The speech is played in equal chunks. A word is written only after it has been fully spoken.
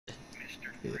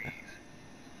Yeah.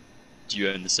 Do you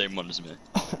own the same one as me?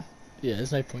 Yeah,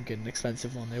 there's no point getting an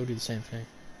expensive one. They all do the same thing.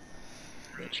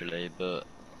 Literally, but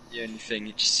the only thing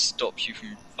it just stops you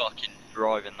from fucking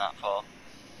driving that far.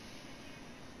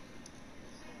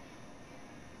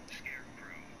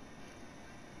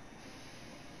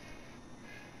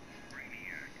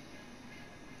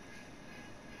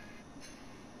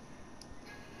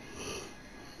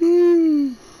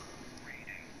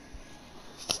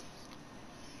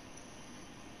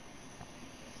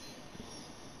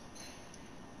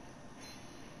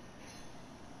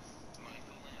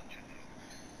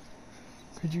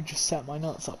 Could you just set my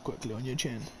nuts up quickly on your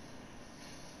chin?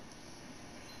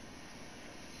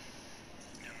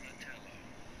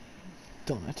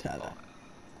 Donatello.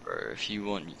 Bro, if you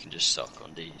want, you can just suck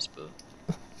on these, but...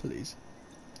 Please.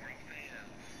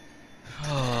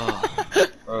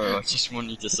 Bro, I just want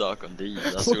you to suck on these,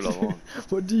 that's all I want.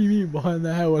 What do you mean behind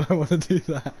the hell would I want to do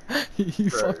that?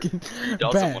 You Bro, fucking he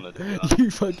doesn't want to do that.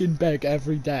 You fucking beg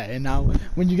every day, and now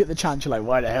when you get the chance, you're like,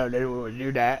 why the hell do we want to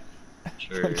do that?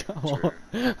 True, Like, come true.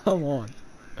 on. Come on.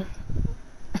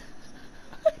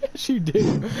 Yes, you do.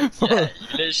 Yeah,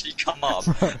 you literally come up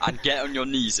and get on your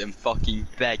knees and fucking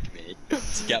beg me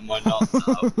to get my nuts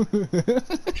out.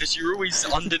 Because you're always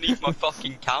underneath my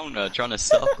fucking counter trying to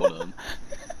suck on them.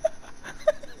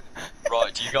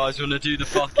 Right, do you guys want to do the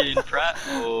fucking prep,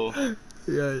 or...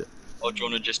 Yeah. Or do you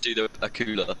want to just do a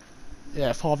cooler?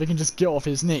 Yeah, if Harvey can just get off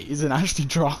his knees and actually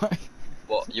try.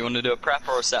 What, you want to do a prep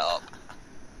or a setup?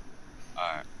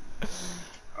 Alright.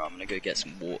 I'm gonna go get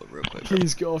some water real quick.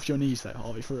 Please get off your knees though,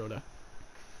 Harvey, for real though.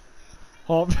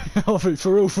 Harvey,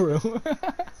 for real, for real.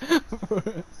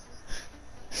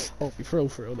 Harvey, for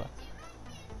real though.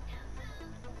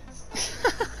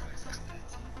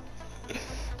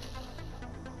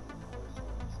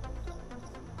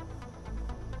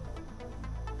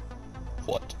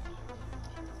 What?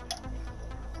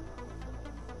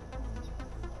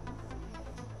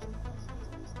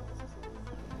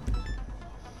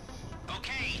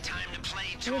 Okay, time to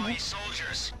play toy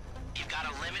soldiers. You've got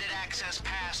a limited access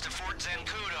pass to Fort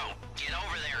Zancudo. Get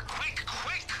over there, quick,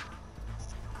 quick!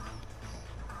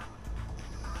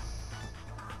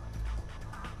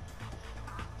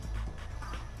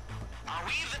 Are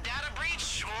we the data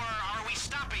breach, or are we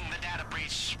stopping the data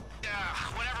breach?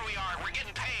 Whatever we are, we're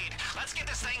getting paid. Let's get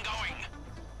this thing going.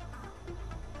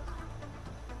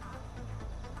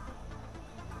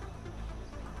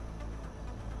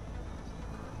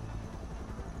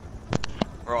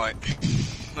 Right,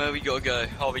 where we gotta go?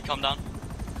 Harvey, come down.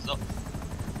 What's up?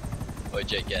 Where'd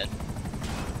Jake get in?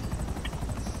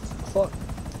 Fuck.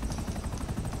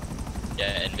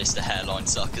 Yeah, and Mr. Hairline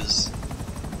Suckers.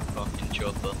 Fucking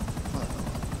chopper.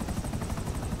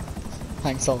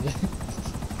 Thanks, Harvey.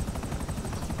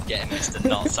 Getting Mr.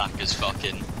 Nutsuckers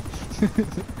fucking.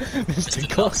 Mr. Nutsuckers.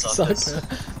 Cocksucker.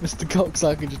 Mr.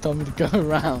 Cocksucker just told me to go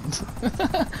around.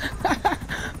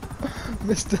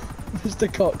 Mr.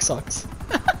 Cocksucks.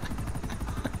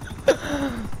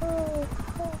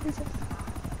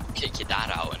 Kick your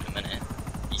dad out in a minute.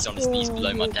 He's on his knees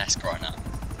below my desk right now.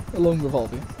 Along with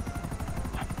Harvey.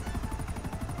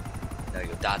 No,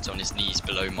 your dad's on his knees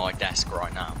below my desk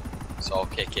right now. So I'll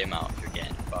kick him out if you're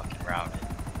getting fucking routed.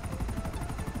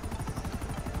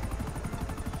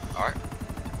 Alright.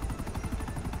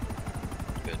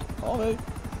 Good. Harvey.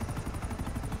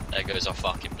 There goes our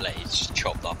fucking blades, just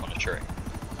chopped up on a tree.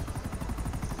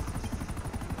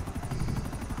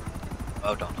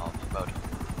 Well done, Harvey, well done.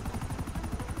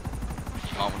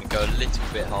 You might want to go a little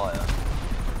bit higher.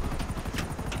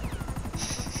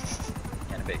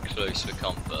 Getting a bit close for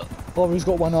comfort. Harvey's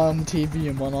got one eye on the TV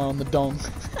and one eye on the dong.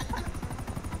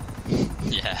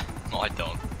 Yeah, my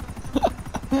dog.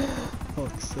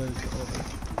 Fuck's sake, Harvey.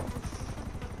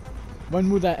 When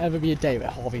will there ever be a day where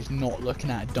Harvey's not looking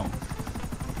at a dong?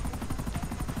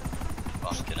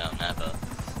 Fucking hell, never.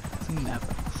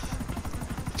 Never.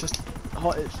 Just...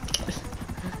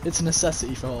 It's a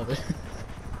necessity for Harvey.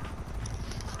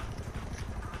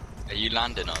 Are you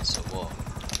landing us or what?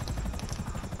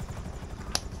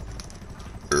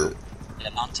 Yeah,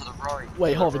 land to the right.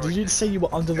 Wait, To the Harvey, right. did you say you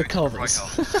were under the Go to the right,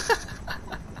 covers?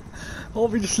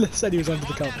 Harvey just said he was under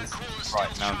the covers.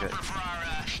 Right, now good.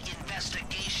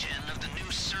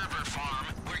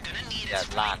 Yeah,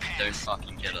 land, don't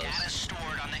fucking kill us.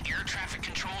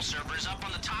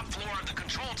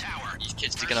 These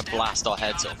kids are gonna blast our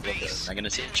heads off, look at them, they're gonna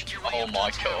say, oh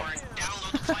my god.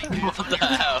 What the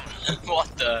hell? What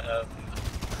the hell?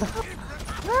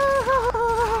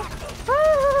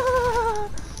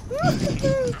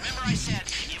 Remember I said,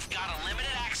 you've got a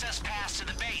limited access pass to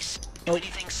the base. Do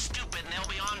anything stupid and they'll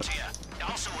be on to you.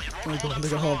 Also, it won't hold up Look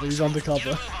for at long, Harvey, he's so undercover. get a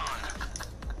move on.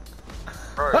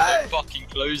 fucking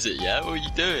close it, yeah? What are you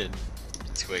doing?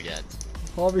 Twighead.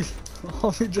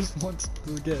 Harvey just wants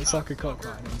to get a soccer cock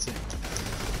right and see.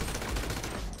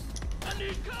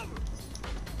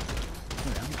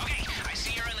 Okay, I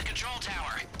see you're in the control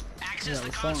tower. Access Yeah, the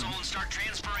we're console fine. and start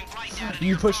transferring flight data to You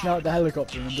your pushing phone. out the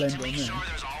helicopter and Need blamed to it on make me. sure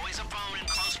there's always a phone in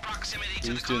close proximity to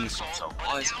Who's the doing the console, console? or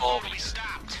Why the is download Harvey will be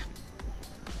stopped.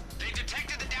 They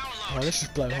detected the download. Oh, let's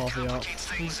just blow That Harvey up.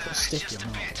 complicates He's things, got it's sticky just or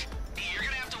a not. bit. You're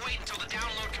gonna have to wait until the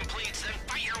download completes, then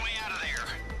fight your way out of there.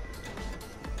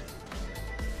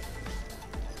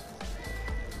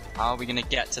 How are we gonna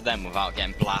get to them without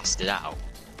getting blasted out?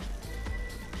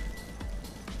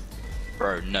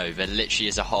 Bro, no, there literally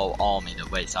is a whole army that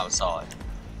waits outside.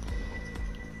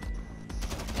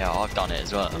 Yeah, I've done it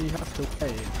as well. You have to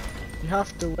wait. You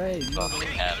have to wait. Fucking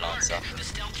hell, Lancer. The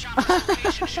stealth chopper's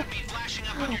location should be flashing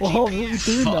up on your Well, what are you GPS.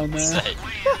 doing down Fuck's there? sake.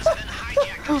 Plans, then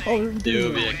hijack the Oh, what are thing. you There'll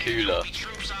doing? be a cooler.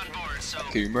 Troops on board, so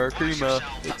Akuma, watch Akuma.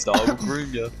 yourself. It's double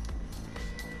groom ya.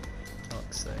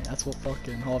 Fuck's sake, that's what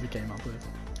fucking Harvey came up with.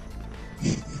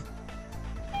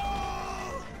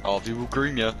 Harvey will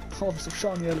groom ya. Harvey, stop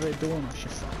shutting the elevator door on us, you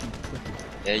fucking pricky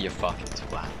Yeah, you fucking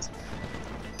twat.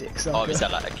 dick Harvey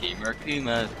sucker. said like Akuma,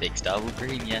 Akuma. Big double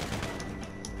groom ya.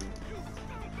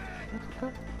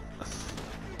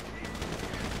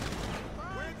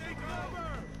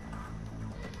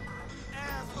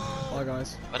 Bye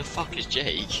guys. Where the fuck is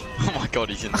Jake? Oh my god,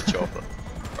 he's in the chopper.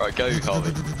 Right, go,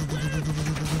 Harvey.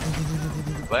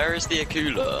 Where is the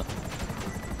Akula?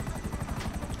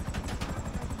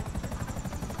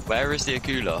 Where is the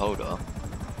Akula? Hold on.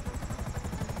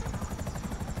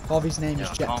 Harvey's name Yeah, is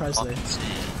I Jet can't Presley. fucking see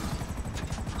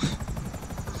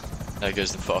it. There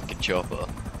goes the fucking chopper.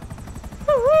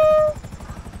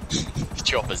 The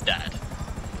chopper's dead.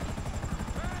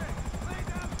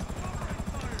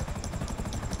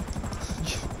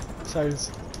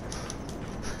 Shows.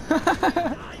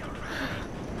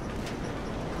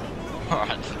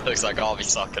 Alright, looks like Harvey's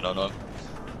sucking on him.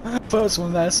 First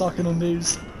one there sucking on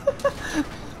these.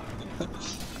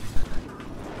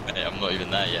 Hey, I'm not even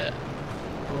there yet.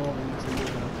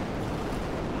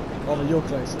 Harvey, you're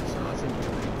closer, so I think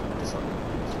you're sucking on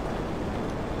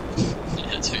these.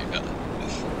 Yeah, too bad.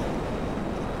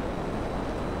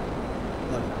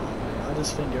 I don't know, mate. I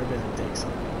just think you're a bit of a dick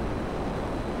sucker.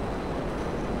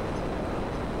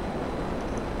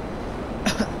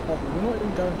 Harvey, we're not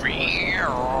even going to work.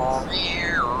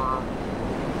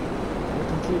 We're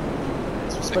completely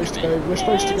useless. We're supposed to go. We're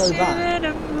supposed to go back.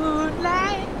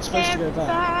 We're supposed to go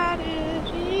back.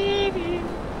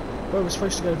 Well, we're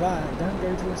supposed to go back. Don't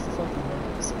go towards the fucking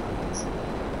roads.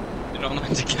 You're not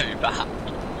meant to go back.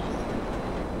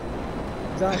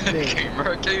 Exactly.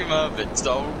 Akuma, Vince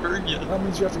double groom ya. That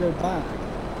means you have to go back.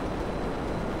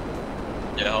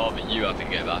 Yeah, Harvey, you have to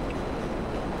go back.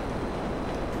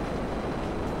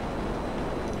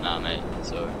 Nah, mate,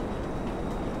 so.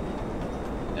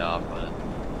 Yeah, I've got it.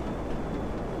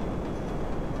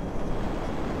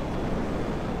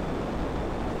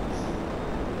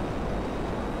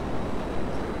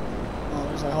 Oh,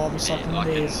 it was like Harvey sucking I on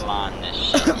can these. land this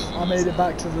shit. I made it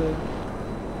back to the.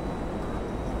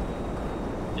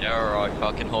 Yeah, alright,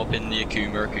 fucking hop in the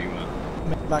Akuma.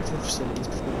 Made it back to the facilities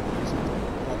before we used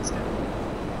it. That's it.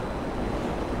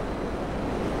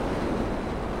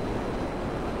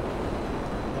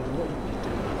 Oh, what are you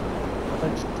doing? I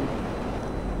don't you do.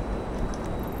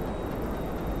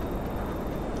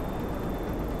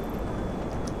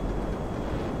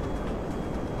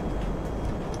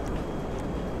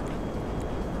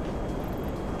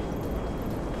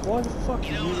 Why the fuck are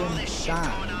You know, you with all in this shit going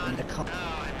down on, in the cup?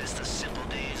 oh, I miss the simple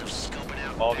days of scoping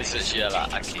out. Harvey's bags literally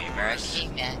and like taking Akuma.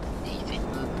 scores.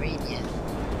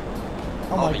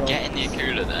 Oh my Harvey, god. get in the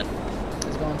Akula then.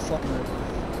 There's a guy in front of me.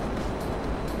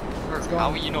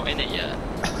 How are you not in it yet?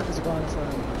 There's a guy in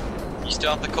front of me. You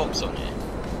still have the cops on you?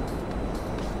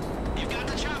 You've got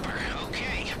the chopper.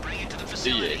 Okay, bring it to the Do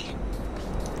facility. you?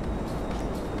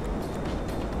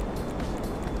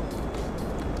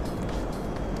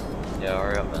 Yeah,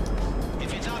 hurry up then.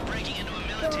 If you thought breaking into a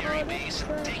military base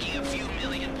and taking a few $1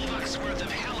 million worth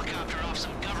of helicopter off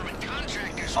some government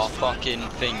contractors Our was fun, fucking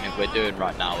thing that we're doing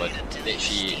right now are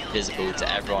literally visible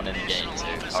to everyone in the game, so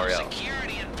hurry up.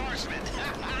 Security enforcement.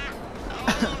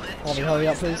 Harvey, hurry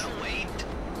up, please.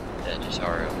 Yeah, just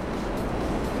hurry up.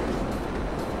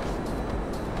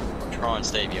 I'll try and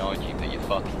stay behind you, but you're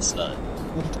fucking slow.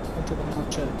 I'll take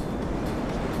Mount Chili.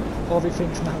 Harvey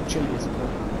thinks Mount Chili is a book.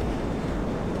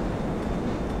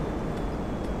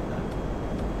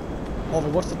 Harvey,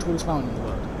 what's the tallest mountain in the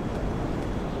world?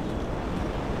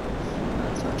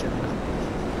 No, it's Mount Chili.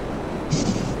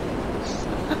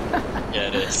 Yeah,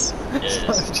 it is. Yeah, it It's is.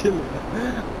 Mount Chili.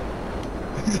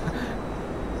 It's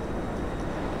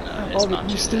Oh, Mount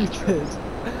you Chiliad. stupid.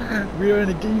 We were in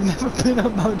a game, you've never been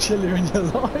up Mount Chiliad in your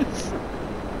life.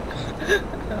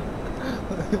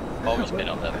 I've always been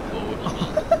up there before, what do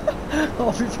you mean?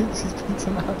 Harvey thinks he's been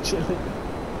to Mount Chiliad.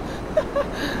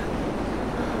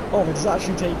 Oh, but does it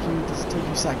actually take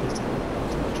you seconds to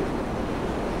Mount Chiliad?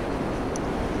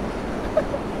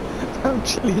 Mount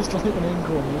Chiliad is like an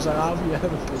incorn. He was like, have you ever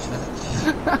been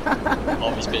there?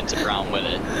 Harvey's been to Brown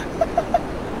Willet.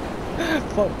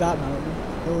 Fuck that mountain.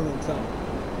 No one looks up.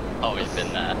 Harvey's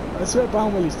been there. I swear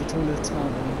Brown Willie's the tallest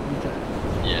mountain in the UK.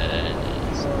 Yeah, it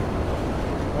is. So,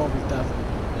 Harvey's definitely.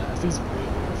 Yeah,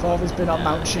 if Harvey's been up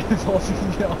Mount Chiliad, if Harvey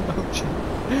can get up Mount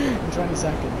Chiliad in 20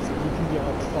 seconds, you can get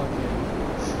up fucking.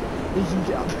 You can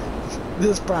get up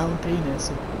this brown penis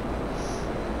in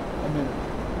a minute.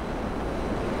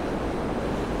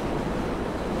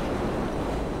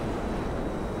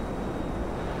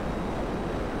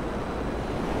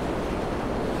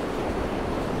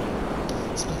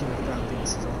 Speaking of brown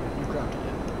penises, you grabbed it.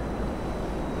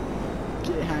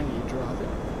 Get your hangy, you drive it.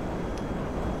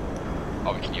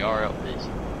 Harvey, can you hurry up, please?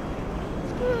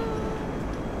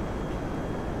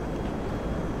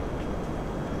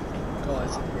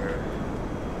 Guys,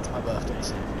 it's my birthday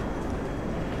soon.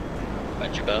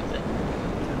 When's your birthday?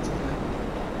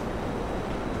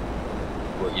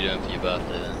 What are you doing for your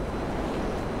birthday then?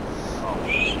 Oh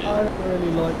shit. I don't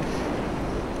really like.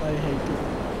 I hate people.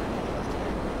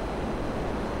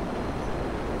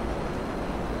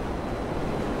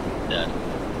 Yeah.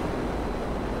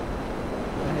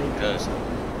 I hate Good. people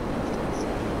celebrating birthdays.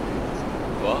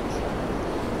 What?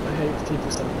 I hate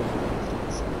people celebrating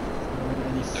birthdays. I don't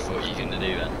really any So what are you gonna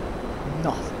do then?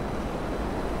 nothing.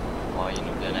 Why are you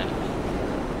not doing anything?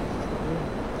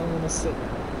 I want to sit there.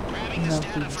 Grabbing No, this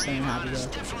data people for saying happy Avon is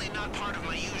birthday. definitely not part of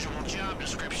my usual job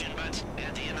description, but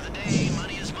at the end of the day,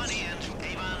 money is money, and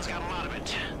Avon's got a lot of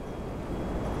it.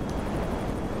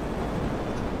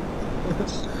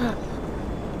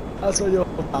 That's what your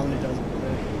family does,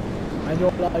 really. And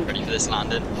you're like, Ready for this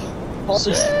landing?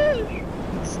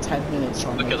 it's 10 minutes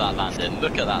trying to Look at that landing,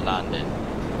 look at that landing.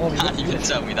 Oh, Can't even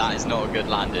tell me that is not a good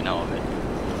landing, Harvey.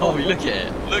 Harvey, look at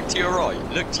it. Look to your right,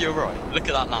 look to your right. Look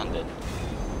at that landing.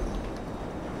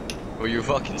 Well, you'll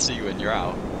fucking see when you're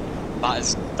out. That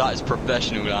is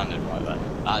professional landing right there.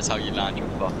 That is how you land your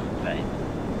fucking plane.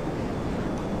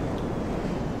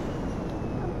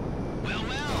 Well,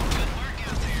 good work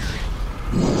out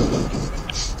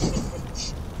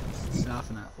there.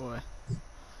 Laughing at, boy.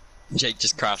 Jake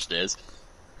just crashed his.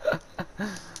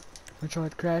 I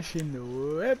tried crashing the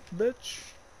whip, bitch.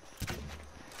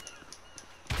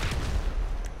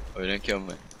 Oh, don't kill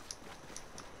me.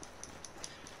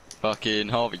 Fucking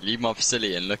Harvey, leave my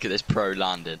facility and look at this pro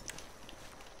landing.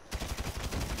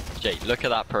 Jake, look at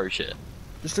that pro shit.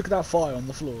 Just look at that fire on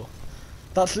the floor.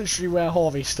 That's literally where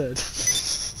Harvey stood.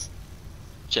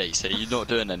 Jake, so you're not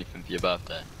doing anything for your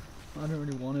birthday? I don't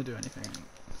really want to do anything.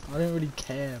 I don't really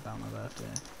care about my birthday,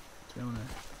 to be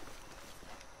honest.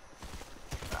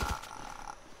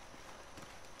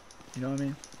 You know what I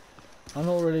mean? I'm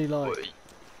not really like...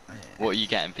 What are you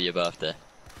getting for your birthday?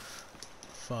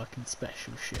 Fucking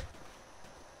special shit.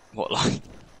 What, like?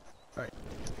 Right.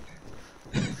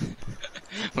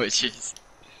 Which is...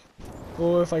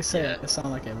 Or if I say Yeah. it, I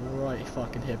sound like a right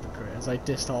fucking hypocrite, as I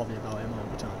dissed Harvey about him all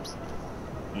the times.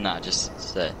 Nah, just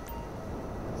say.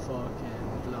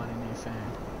 Fucking bloody new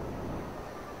phone.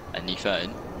 A new phone?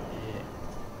 Yeah.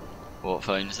 What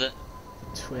phone is it?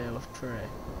 12 Pro.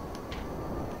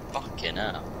 Fucking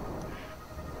hell.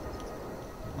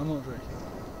 I'm not joking.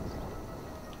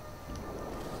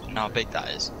 You know how big that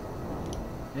is?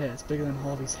 Yeah, it's bigger than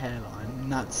Harvey's hairline,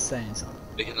 and that's saying something.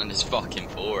 Bigger than his fucking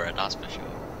forehead, that's for sure.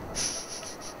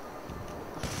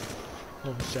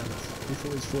 Harvey's jealous. He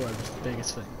thought his forehead was the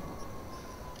biggest thing.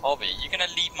 Harvey, you're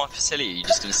gonna leave my facility, you're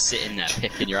just gonna sit in there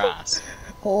picking your ass.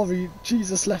 Harvey,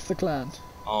 Jesus left the clan.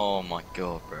 Oh my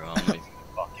god, bro, I'm not even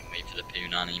gonna fucking wait for the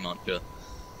Punani mantra.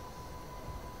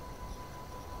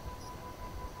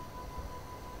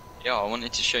 Yo, I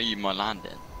wanted to show you my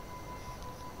landing.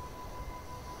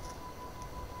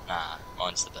 Nah,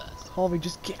 mine's the best. Harvey,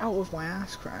 just get out of my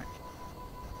ass crack.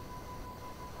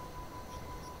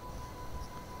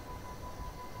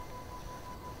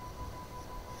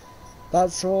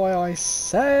 That's why I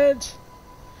said.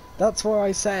 That's why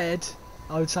I said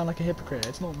I would sound like a hypocrite.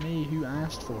 It's not me who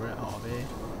asked for it, Harvey.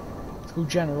 It's called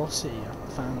generosity of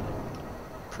the family.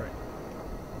 Prick.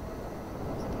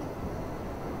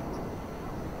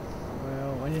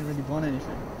 Well, I didn't really want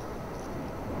anything.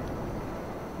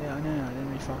 Yeah, I know, I didn't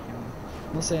really fucking...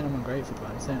 I'm not saying I'm ungrateful, but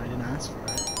I'm saying I didn't ask for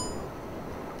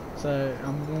it. So,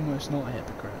 I'm almost not a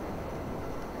hypocrite.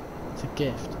 It's a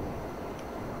gift.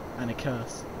 And a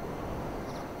curse.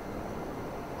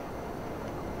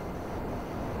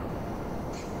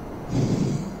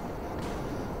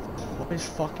 What is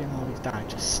fucking Harvey's dad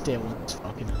just still on his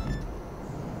fucking head?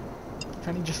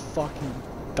 Can he just fucking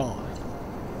die?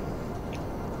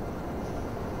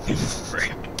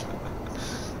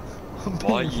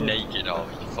 Why are you naked,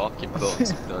 Harvey? You fucking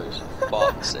butts of those.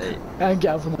 Fuck's sake. And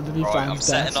get out from underneath Right, I'm Sam's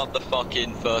setting desk. up the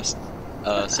fucking first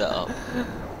setup.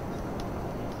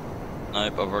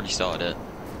 Nope, I've already started it.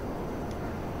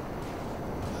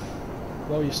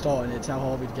 Well, you're starting it, tell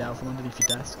Harvey to get out from underneath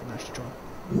your desk and actually try.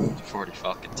 I've already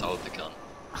fucking told the cunt.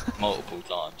 Multiple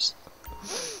times.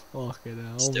 Fucking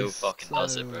hell. Still Harvey's fucking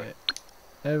does it, bro.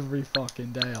 Every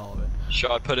fucking day, Harvey.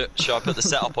 Should I put the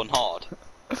setup on hard?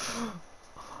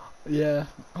 Yeah,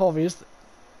 Harvey, is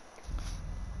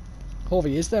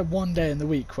there one day in the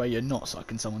week where you're not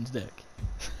sucking someone's dick?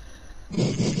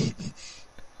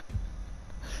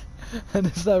 And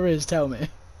if there is, tell me.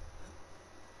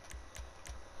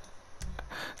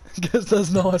 Guess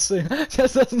there's not a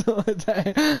guess there's not a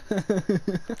day.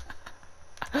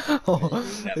 Oh,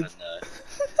 You never know.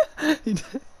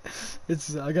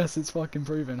 it's I guess it's fucking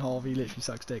proven Harvey literally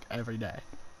sucks dick every day.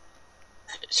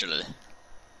 Literally.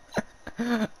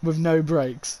 With no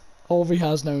breaks. Harvey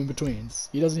has no in-betweens.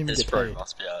 He doesn't even His get throat paid.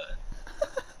 must be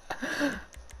hurting.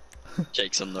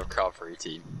 Jake's on the recovery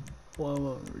team. Well, I'm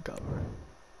on the recovery.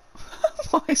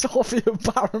 Why is Harvey a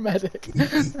paramedic?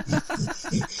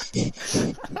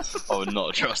 I would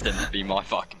not trust him to be my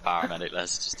fucking paramedic,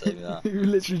 let's just tell you that. You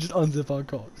literally just unzip our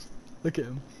cocks. Look at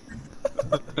him.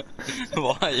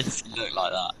 Why does he look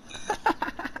like that?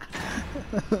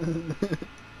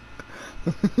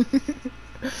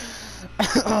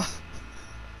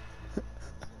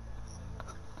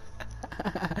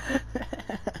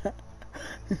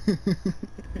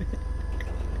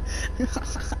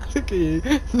 Look at you.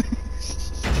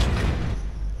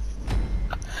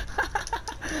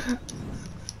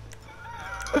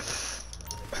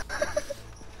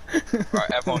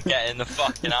 Right, everyone get in the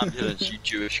fucking ambulance, you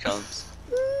Jewish cunts.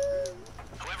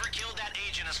 Whoever killed that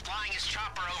agent is flying his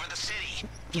chopper over the city.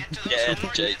 Get to those Get in,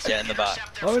 coordinates Jake, get in the and back.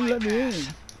 intercept their Why wouldn't flight let me in?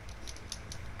 paths.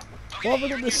 Why have I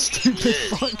got this stupid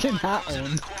Yes. fucking hat Goes into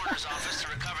on? the coroner's office to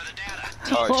recover the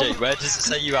data. Alright, Jake, where does it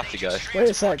say you have to go? Wait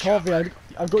a sec, Harvey,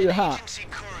 I've got your hat. Agency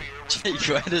courier with Jake,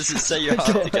 where does it say you I have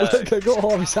to got, go? look, I got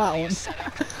Harvey's hat on. there's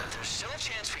still a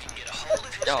chance we can get a hold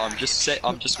of his Yeah,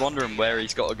 I'm just wondering where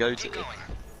he's got to go to. going.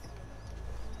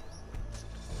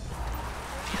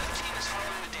 The other team is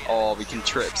following the data. Oh, we can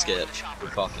trip skip. We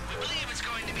fucking I do it. believe it's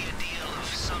going to be a deal of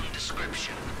some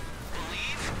description.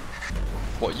 Believe?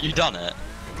 What, you done it?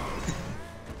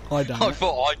 I done I it.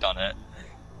 thought I done it.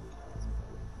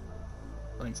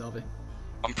 Thanks, Harvey.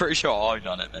 I'm pretty sure I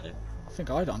done it, mate. I think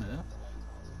I done it.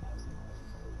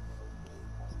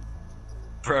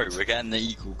 Bro, we're getting the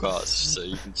equal cards, so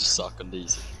you can just suck on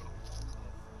these.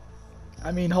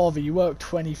 I mean, Harvey, you work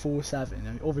 24/7,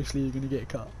 and obviously you're gonna get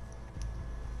cut.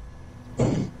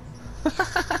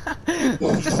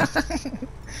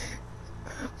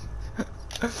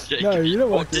 Jake, No, you don't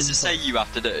what want does to- it say you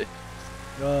have to do?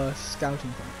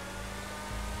 Scouting point.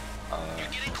 You're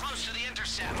getting close to the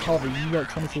intercept. Harvey, you work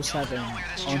 24/7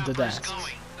 on the desk.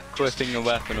 Equipping a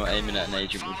weapon or aiming at an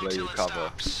agent will blow your cover.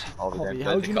 Harvey, Harvey, don't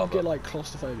how blow do you the not get cover. like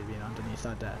claustrophobic being underneath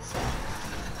that desk?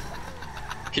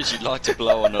 Because you'd like to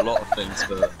blow on a lot of things,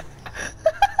 but...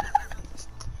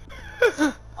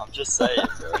 I'm just saying,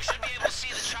 bro. You should be able to see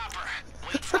the chopper.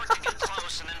 Wait for it to get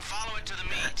close and then follow it to the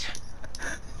meat.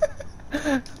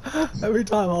 Every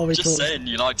time Harvey Just talks, saying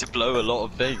you like to blow a lot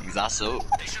of things, that's all.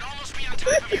 They should almost be on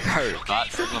top of you. Bro, Okay,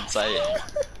 that's what I'm saying.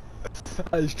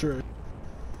 that is true.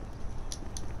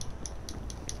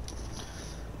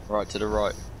 Right, to the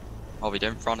right. Harvey,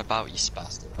 don't run about, you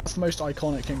spastic. That's the most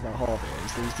iconic thing about Harvey,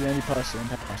 is that he's the only person in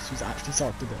Paris who's actually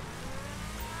sucked a dick.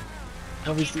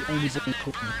 Harvey's the only boy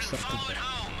called who sucked a dick.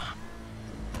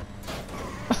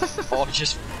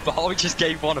 I just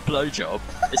gave one a blowjob.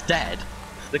 It's dead.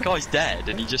 The guy's dead,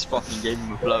 and he just fucking gave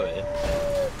him a blow in.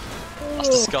 That's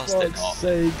disgusting. For fuck's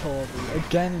sake, Harvey.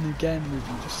 Again and again with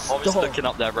you, just stop. Harvey's looking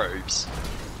up their robes.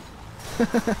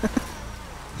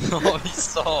 Harvey,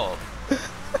 stop.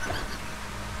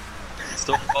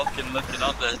 Stop fucking looking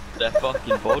up their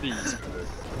fucking bodies, bro.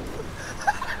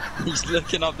 He's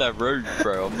looking up their robes,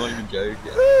 bro. I'm not even joking.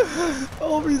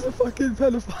 Harvey's a fucking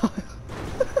pedophile.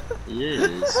 He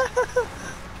is.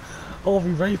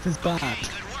 Harvey, rape is bad. good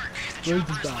work. The Rape is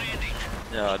chopper's bad. landing.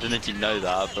 Yeah, I don't know if you know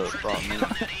that, but bro, I mean,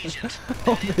 That agent.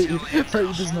 Harvey,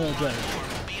 rape is not a joke.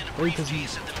 Be in a Rape brief is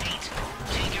piece of the meat.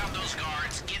 Take out those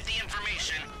guards, get the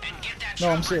information, and get that No,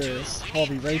 I'm chopper to- serious. we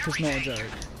Harvey, need rape is not a everything. joke.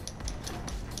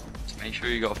 Make sure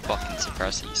you got a fucking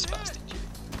suppressor, you spastic Jew.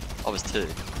 I was too.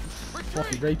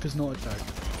 What, rape is not a joke.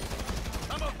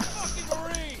 I'm a fucking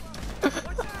Marine!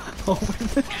 Oh,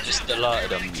 You just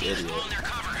alerted him, you idiot. Pull in their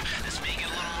cover. This may get a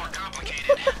little more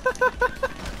complicated.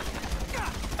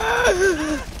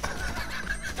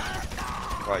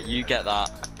 Right, you get that.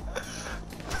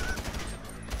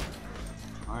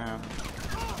 I am.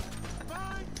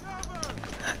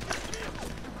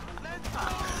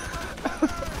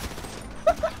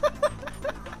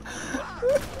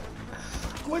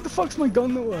 why the fuck's my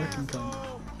gun not working, cunt?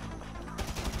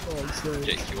 Oh, I'm sorry.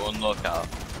 Jake, you on lookout.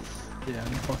 Yeah,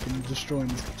 I'm fucking destroying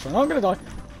this gun. I'm gonna die.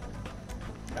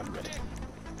 Yeah, I'm good.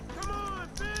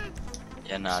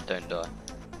 Yeah, nah, don't die.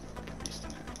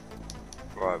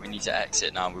 Right, we need to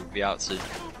exit now, we'll be out soon.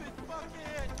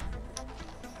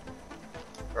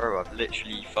 Bro, I've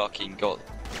literally fucking got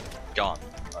gun.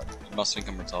 You must think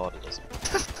I'm retarded or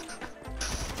something.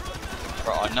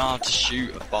 Bro, I know how to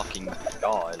shoot a fucking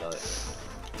guy, like.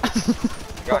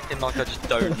 You're acting like I just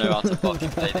don't know how to fucking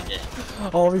play the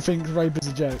game. Harvey thinks rape is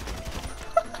a joke.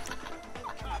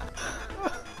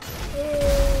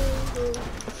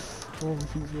 Harvey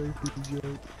thinks rape is a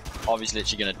joke. Harvey's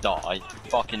literally gonna die.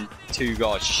 Fucking 2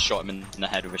 guys just shot him in the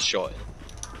head with a shot.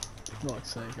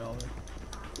 Fuck's sake, Harvey.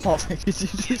 Harvey, could you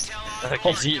just...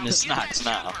 He's eating his snacks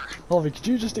now. Harvey, could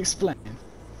you just explain?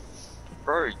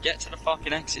 Bro, get to the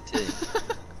fucking exit team.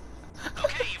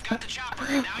 Okay, you've got the chopper.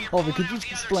 Now you're Harvey, pulling could out you the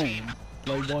just other explain,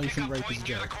 two. like, why you Looks think like rape we is a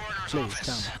can go to joke? the Please, coroner's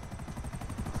tell office. me.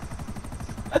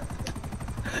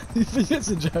 You think it's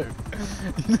a joke?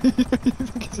 You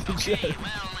think it's a Okay, joke?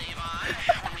 well,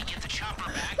 Levi, when we get the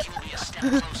chopper back, you'll be a step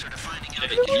closer to finding out.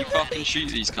 Jake, can you fucking shoot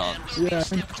these cunts? We'll be Yeah, a I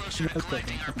step think closer to that's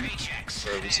collecting our better. paychecks.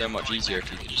 Bro, it'd be so much easier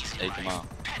if you could just take them out.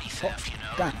 Petty theft, you know,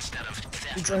 Damn. instead of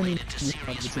theft It's only related to me serious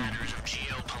out of the team. matters of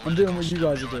geopolitical I'm doing what you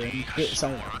guys are doing, strategy bit or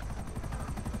silent. war.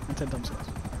 And 10 times worse.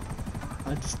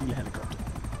 I just need a helicopter.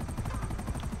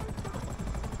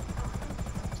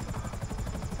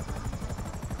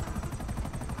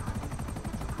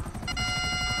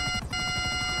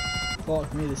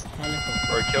 Fuck me, this helicopter.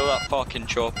 Bro, kill that fucking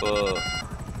chopper.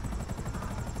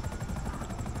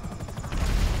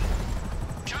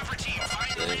 Chopper team,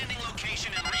 find the landing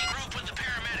location and regroup with the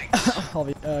paramedics.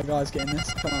 Harvey, guys, get in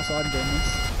this. Come outside and get in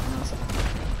this. Come outside.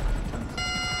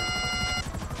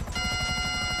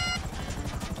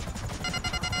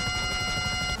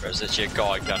 Bro, is this your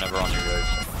guy gun over on your roof?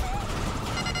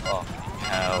 Oh,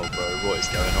 hell, bro, what is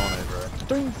going on over here?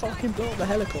 Don't fucking blow up the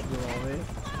helicopter, Harvey.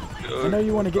 I know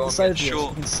you want to get this over here so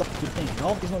you can suck it in.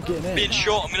 Harvey's not getting in. Being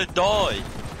shot, I'm gonna die.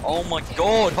 Oh my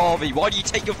god, Harvey, why do you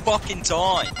take your fucking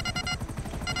time?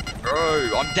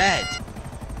 Bro, I'm dead.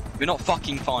 You're not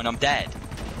fucking fine, I'm dead.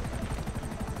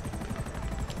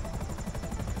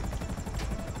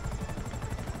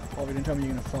 Harvey, don't tell me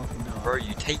you're gonna fucking die. Bro,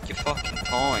 you take your fucking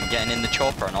time getting in the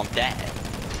chopper and I'm dead.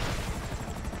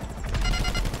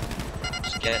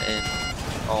 Just get in.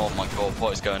 Oh my god,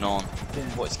 what is going on? Get in.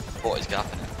 What is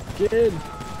happening? Get in!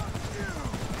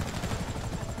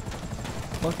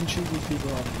 Fucking shoot these people,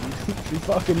 Harvey. You be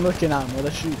fucking looking at them while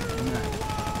they're shooting. You know.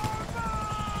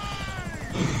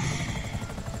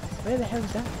 Where the hell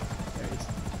is that? There it is.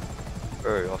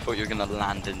 Bro, I thought you were gonna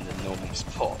land in the normal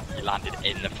spot. You landed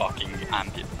in the fucking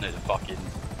the fucking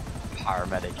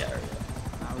paramedic area.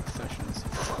 Now we're professionals.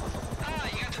 Ah,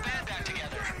 you got the band back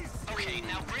together. Okay,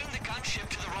 now bring the gunship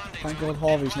to the rendezvous. Thank God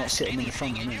Harvey's not sitting in the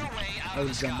front of me. I would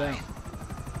have jumped down.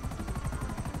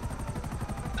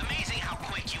 Amazing how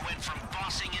quick you went from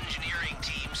bossing engineering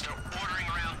teams to ordering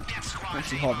around death squads.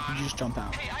 Actually, Harvey, could you just jump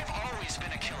out? Hey, I've always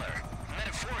been a killer.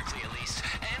 Metaphorically, at least.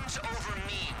 Ends over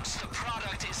memes. The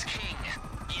product is king.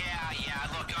 Yeah,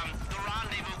 look, the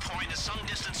rendezvous point is some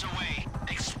distance away.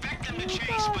 Expect them to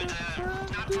chase, but,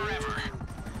 not forever.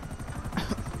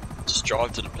 Just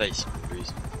drive to the place for a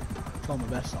reason. Try my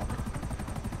best, Harvey.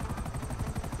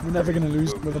 We're never gonna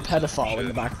lose with a pedophile in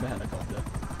the back of the helicopter.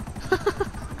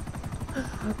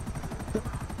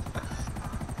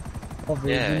 Harvey,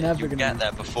 we're Yeah, never you'll gonna get lose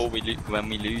there this. before when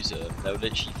we lose them. They'll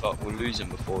literally we'll lose them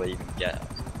before they even get us.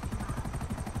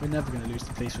 We're never gonna lose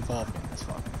the police with Harvey in this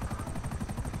fuck.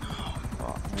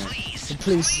 Fuck, man. Please. The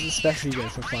police especially go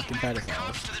for fucking Close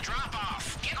pedophiles. to the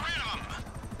drop-off. Get rid of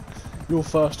them. You're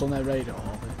first on their radar,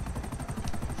 Harvey.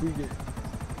 If we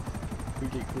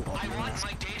get caught, I Harvey, we're want ass.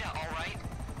 my data, alright?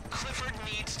 Clifford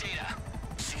needs data.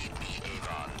 Feed me,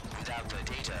 Avon. Without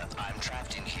the data, I'm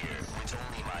trapped in here with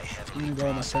only my I'm heavily gonna go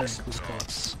on my phone and processed call the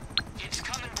thoughts. It's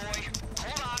coming, boy.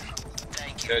 Hold on.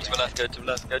 Thank you. Go to the left, go to the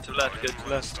left, go to the left, go to the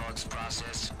left. Thoughts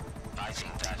process. I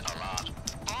think that a lot.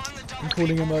 On the double I'm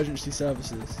calling kick. emergency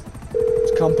services.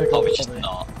 Just come pick up Obviously Harvey.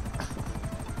 not.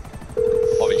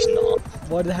 Obviously not.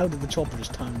 Why the hell did the chopper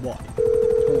just turn white?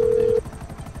 Come on, dude.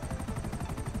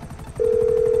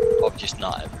 I'm just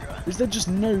not everywhere. Is there just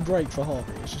no break for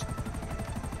Harvey? It's just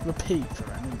repeat for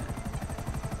him, isn't it?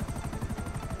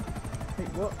 Wait,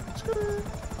 what?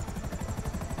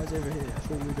 I was over here. I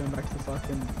thought we were going back to the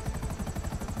fucking...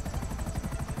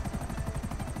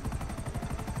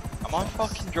 Am I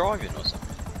fucking driving or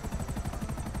something?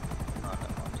 No,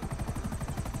 never mind.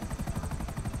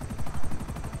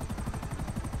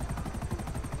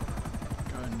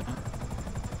 Going down.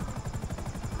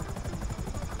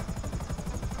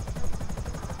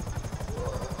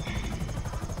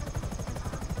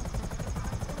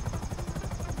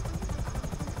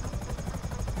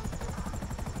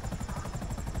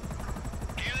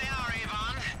 Here they are,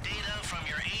 Avon. Data from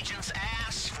your agent's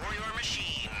ass for your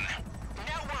machine.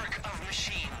 Network of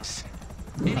machines.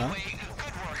 Anyway,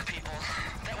 good work, people.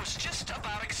 That was just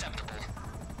about acceptable.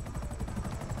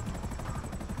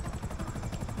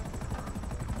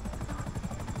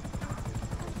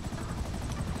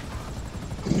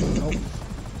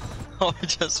 I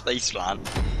just face land.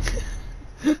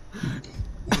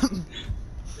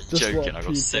 Just Joking, what I got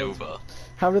people- silver.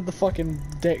 How did the fucking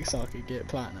dick sucker get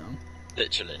platinum?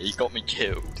 Literally, he got me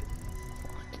killed.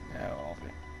 Fucking hell,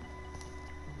 Harvey.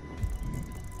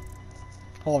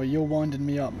 Harvey, you're winding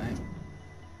me up, mate.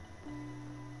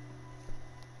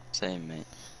 Same, mate.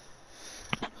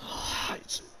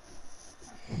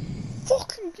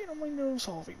 Fucking get on my nerves,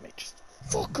 Harvey, mate. Just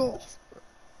fuck off.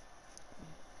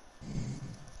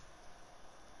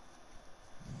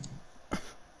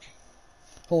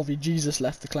 Harvey, Jesus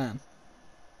left the clan.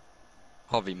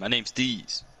 Harvey, my name's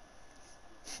Deez.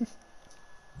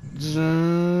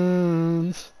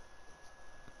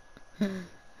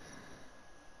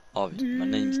 Harvey, my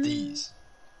name's Deez.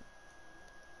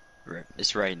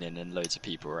 It's raining and loads of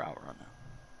people are out right now.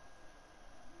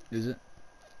 Is it?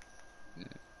 Yeah.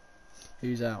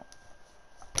 Who's out?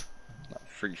 Like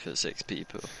 3 for 6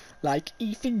 people. Like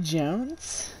Ethan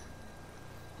Jones?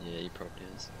 Yeah, he probably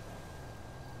is.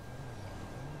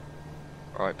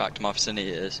 Alright, back to my vicinity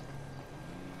it is.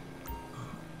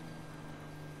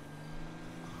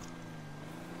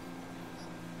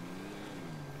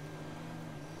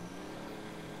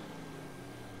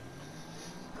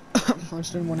 I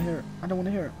just don't want to hear it. I don't want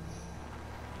to hear it.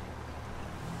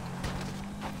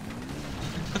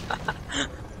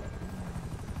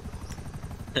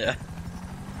 Yeah.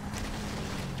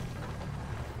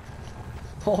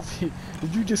 Harvey,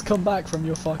 did you just come back from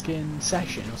your fucking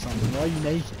session or something? Why are you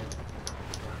naked?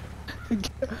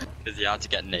 Because he had to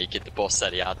get naked, the boss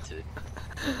said he had to.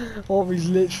 Harvey's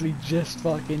literally just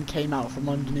fucking came out from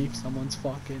underneath someone's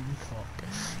fucking cock.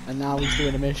 And now he's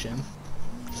doing a mission.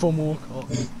 For more cock.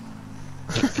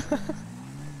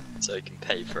 So he can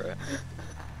pay for it.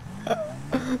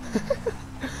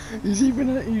 He's even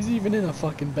in a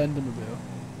fucking Bendermobile.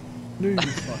 No, you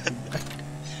fucking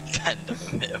Bend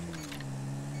of a mill.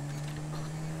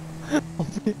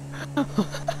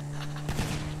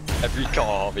 Every car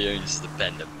Harvey owns is the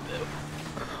bend of a mill.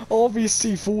 Harvey's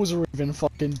C4s are even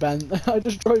fucking bent. I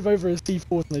just drove over his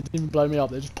C4s and they didn't even blow me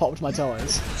up, they just popped my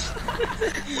tyres.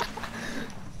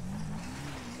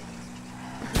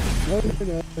 No.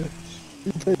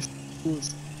 You play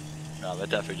C4s. No, they're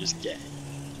definitely just gay.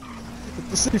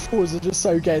 The C4s are just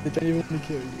so gay they don't even want to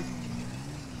kill you.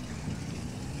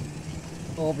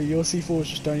 Harvey, your C4s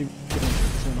just don't even kill you, they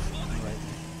just want to fucking rape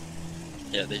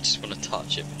you. Yeah, they just want to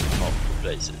touch it from multiple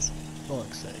places. For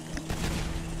fuck's sake.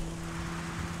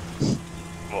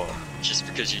 What? Just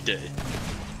because you do?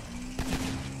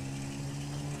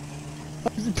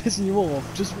 Why is it pissing you off?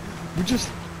 We're just...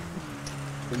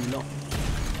 When you're not.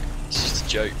 It's just a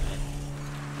joke, man.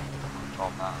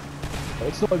 Calm down.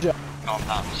 It's not a joke. Calm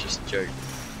down, it's just a joke.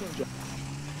 It's not a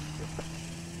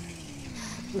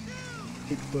joke.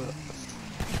 Big butt.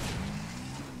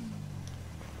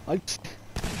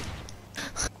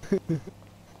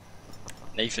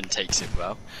 Nathan takes it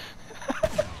well.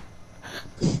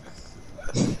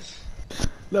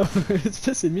 No, it's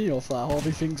pissing me off that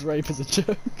Harvey thinks rape is a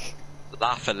joke.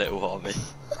 Laugh a little, Harvey.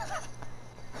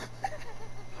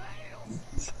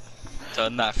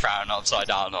 Turn that frown upside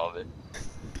down, Harvey.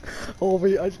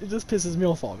 Harvey, it just pisses me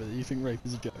off, Harvey, that you think rape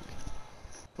is a joke.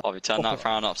 Harvey, turn that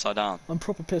frown upside down. I'm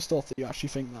proper pissed off that you actually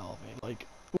think that, Harvey. Like,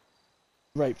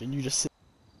 raped and you just sit.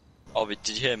 Harvey,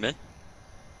 did you hear me?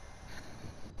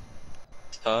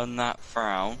 Turn that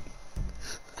frown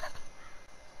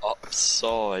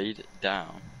upside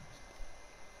down.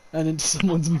 And into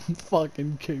someone's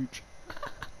fucking cooch.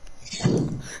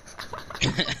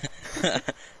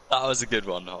 That was a good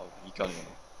one, Harvey. You got it.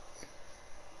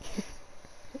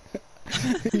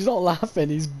 He's not laughing,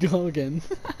 he's gagging.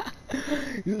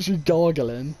 He's actually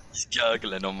gargling. He's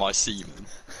gurgling on my semen.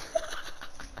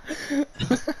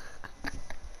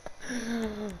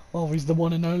 Oh, he's the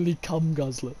one and only cum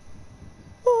guzzler.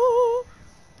 Oh.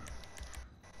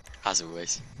 As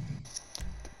always.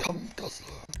 Cum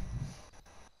guzzler.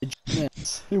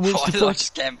 Yes. He Why wants to did I fuck.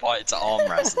 just get invited to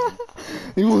arm wrestling?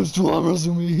 He wants to arm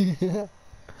wrestle me.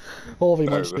 Harvey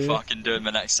Bro, wants we're to. fucking doing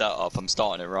the next setup. I'm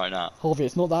starting it right now. Harvey,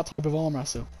 it's not that type of arm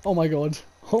wrestle. Oh my god.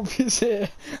 Harvey's here.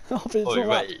 Harvey, it's Oi, not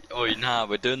wait. Oi, nah,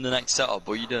 we're doing the next setup.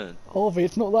 What are you doing? that. Harvey,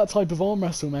 it's not that type of arm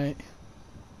wrestle, mate.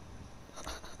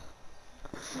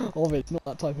 Harvey, it's not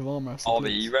that type of arm wrestle. Harvey,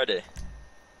 please. you ready?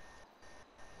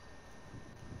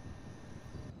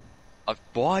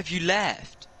 Why have you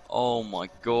left? Oh my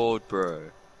god, bro.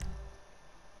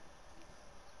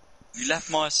 You left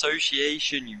my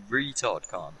association, you retard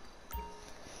cunt.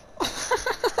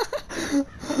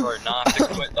 Bro, now I have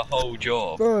to quit the whole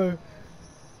job. Bro,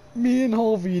 me and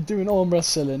Harvey are doing arm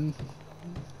wrestling.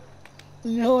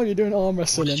 You know how you're doing arm What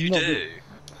wrestling. did you not do?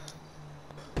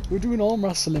 We're doing arm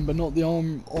wrestling, but not the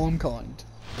arm kind.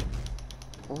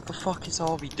 What the fuck is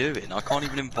Harvey doing? I can't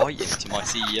even invite him to my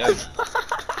CEO now.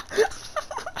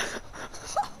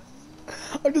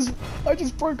 I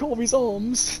just broke Harvey's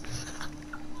arms.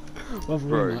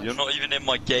 Bro, you're not even in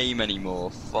my game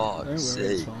anymore. Fuck's Don't worry, it's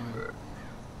sake, fine. bro.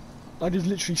 I just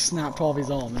literally snapped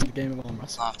Harvey's arm in the game of arm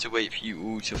wrestling. I have to wait for you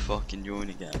all to fucking join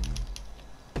again.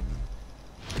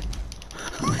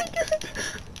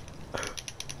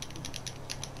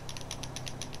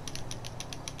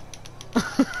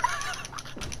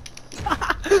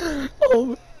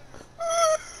 Oh,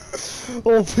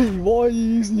 oh, P, why are you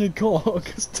using your cock?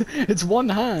 It's one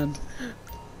hand.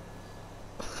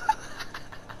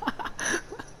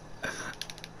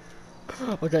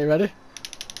 Okay, ready?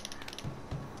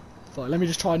 Fine, let me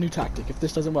just try a new tactic. If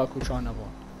this doesn't work, we'll try another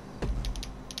one.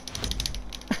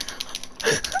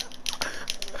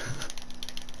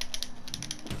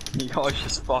 You guys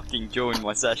just fucking joined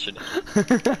my session.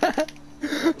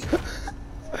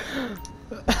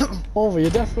 Oh, you're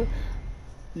definitely...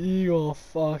 You're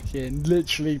fucking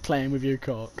literally playing with your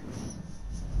cock.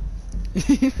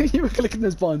 You were clicking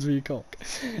those buttons with your cock.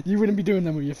 You wouldn't be doing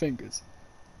them with your fingers.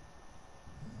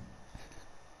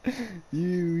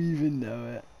 You even know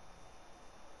it.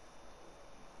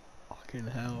 Fucking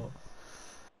hell.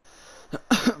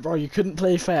 Bro, you couldn't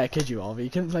play fair, could you, Harvey? You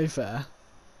couldn't play fair.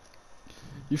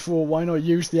 You thought, why not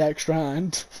use the extra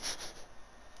hand?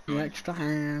 The extra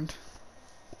hand.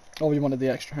 Oh, you wanted the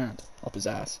extra hand. Up his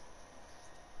ass.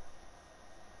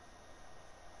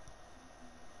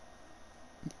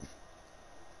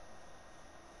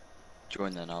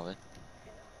 Join then, Harvey.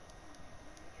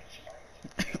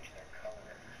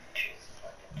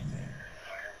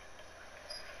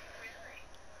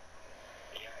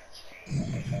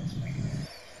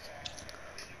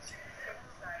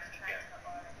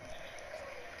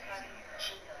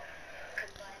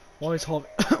 Why is Harvey...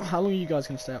 How long are you guys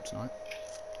going to stay up tonight?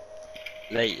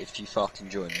 Late if you fucking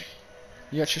join me.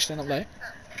 You actually staying up late?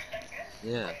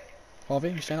 Yeah.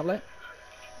 Harvey, you staying up late?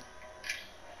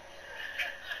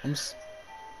 You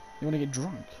want to get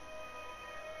drunk?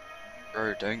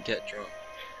 Bro, don't get drunk.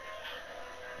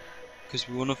 Because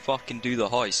we want to fucking do the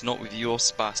heist, not with your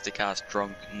spastic ass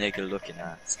drunk nigger looking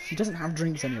ass. He doesn't have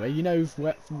drinks anyway. You know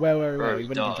where Bro, he he wouldn't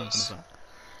be drunk on does. his own.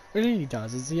 Really, he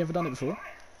does. Has he ever done it before?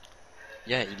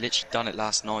 Yeah, he literally done it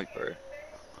last night, bro.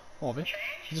 Harvey,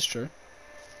 is this true?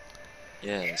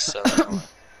 Yeah, so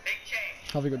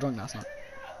Harvey got drunk last night.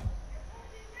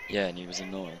 yeah, and he was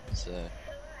annoying, so...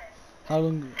 How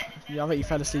long? Yeah, I bet you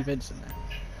fell asleep instantly.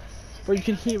 Bro, you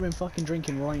can hear him fucking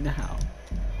drinking right now.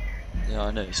 Yeah,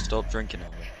 I know, stop drinking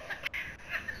on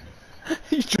me.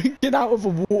 He's drinking out of a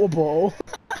water bottle.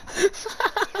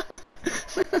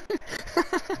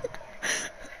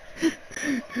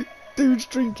 Dude's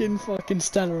drinking fucking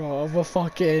Stella out of a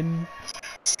fucking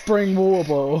spring water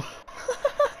bottle.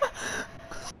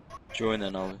 Join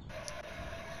then, Harvey.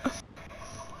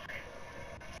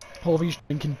 Harvey's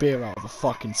drinking beer out of a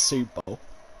fucking soup bowl.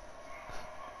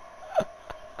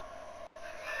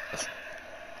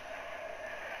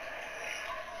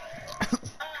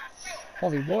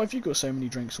 Harvey, why have you got so many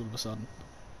drinks all of a sudden?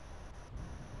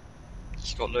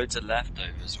 He's got loads of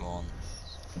leftovers, man.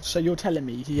 So you're telling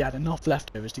me he had enough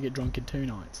leftovers to get drunk in 2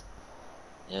 nights?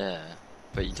 Yeah,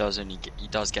 but he does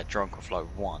get drunk off like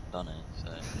one, doesn't he? So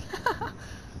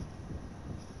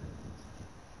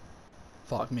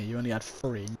Fuck me, you only had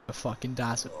 3 and you were fucking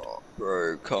dazzled. oh,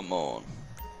 bro, come on.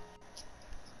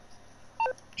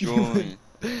 Join.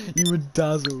 You were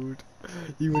dazzled.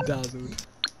 You were dazzled.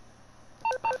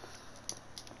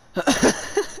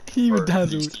 You were Bro,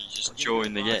 dazzled. You just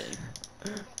join the game.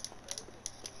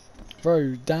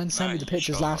 Bro, Dan sent No, me the you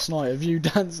pictures shut last night of you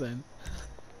dancing.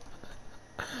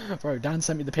 Bro, Dan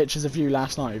sent me the pictures of you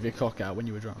last night of your cock out when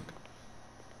you were drunk.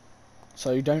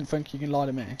 So you don't think you can lie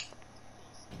to me?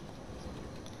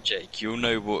 Jake,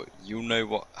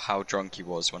 how drunk he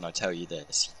was when I tell you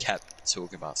this. He kept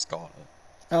talking about Scarlet.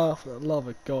 Oh, for the love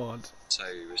of God. So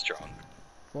he was drunk.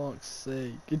 Fuck's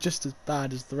sake. You're just as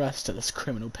bad as the rest of this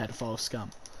criminal pedophile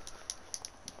scum.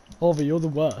 Harvey, you're the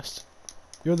worst.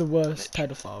 You're the worst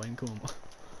pedophile in Cornwall.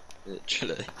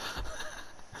 Literally.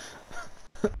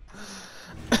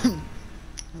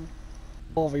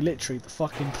 Harvey, literally, the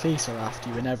fucking police are after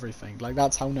you and everything. Like,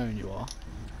 that's how known you are.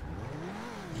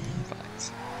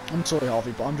 Facts. I'm sorry,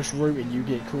 Harvey, but I'm just rooting you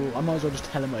get cool. I might as well just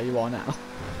tell him where you are now.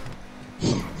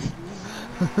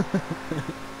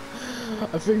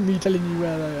 I think me telling you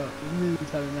where they are, me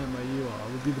telling them where you are,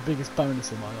 would be the biggest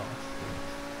bonus in my life.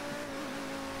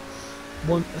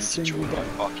 One single Join my day.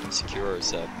 fucking Securo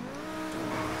sub.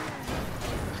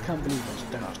 I can't believe I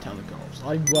just don't have to tell the cops.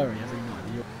 I worry every night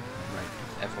that you're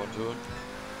raped. Everyone join.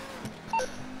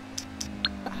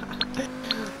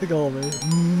 Look at me.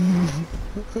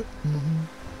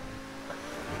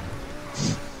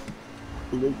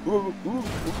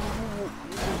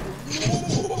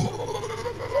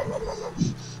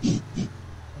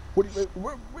 What do you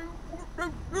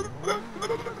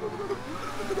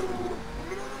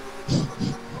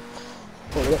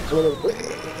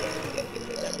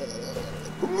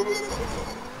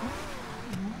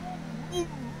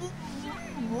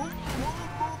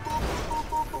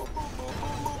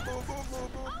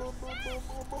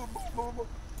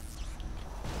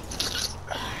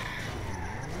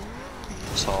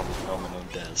It's Harvey phenomenon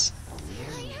Des. This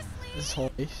is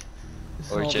Harvey.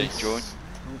 Oi Jake, join.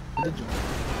 I did join.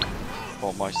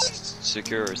 What, my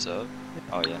Securo sub?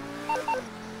 Oh yeah.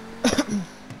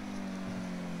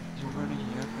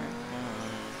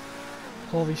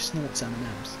 Harvey snorts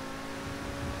M&Ms.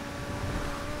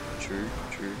 True.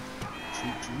 True.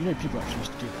 You know people actually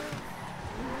used to do that.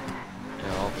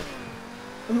 Yeah, Harvey.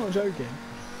 I'm not joking.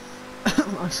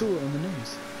 I saw it on the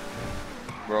news.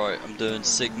 Right, I'm doing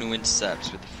signal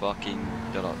intercepts with the fucking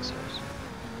deluxes.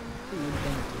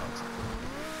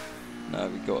 No,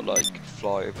 we got like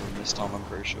fly over them this time, I'm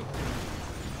pretty sure.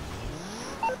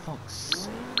 Fuck's sake.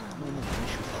 I'm not an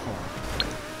issue for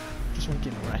harm. Just want to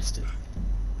get arrested.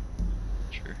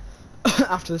 True.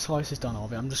 After this heist is done,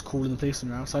 Harvey, I'm just calling the police on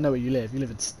your house. I know where you live. You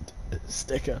live in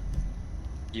Sticker.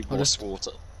 You I'll lost just-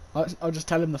 water. I'll just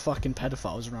tell them the fucking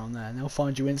pedophiles around there, and they'll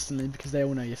find you instantly because they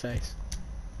all know your face.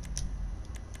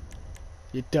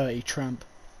 You dirty tramp.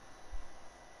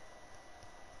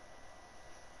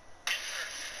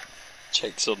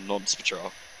 Jake's on nonce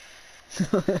patrol.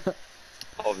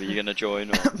 Harvey, you gonna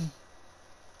join or?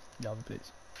 Yeah,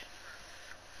 please.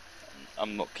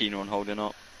 I'm not keen on holding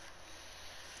up.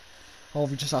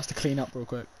 Harvey just has to clean up real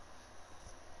quick.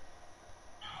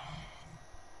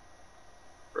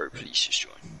 Bro, please just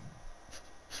join.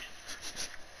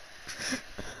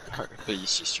 Bro,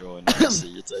 please just join. Honestly,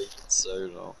 you're taking so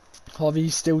long.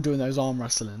 Harvey's still doing those arm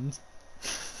wrestlings.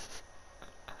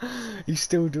 He's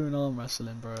still doing arm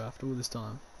wrestling, bro, after all this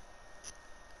time.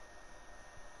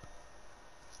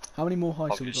 How many more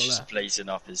heights have we Harvey's got just left? blazing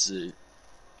up his zoo.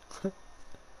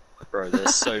 Bro,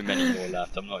 there's so many more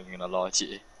left, I'm not even gonna lie to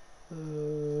you.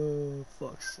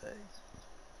 Fuck's sake.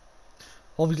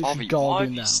 Harvey's literally Harvey, why have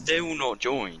gargling you down. still not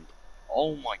joined?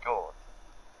 Oh my god.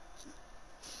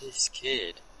 This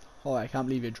kid. Oh, I can't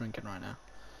believe you're drinking right now.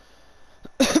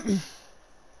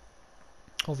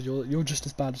 Harvey, you're just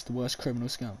as bad as the worst criminal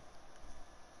scum.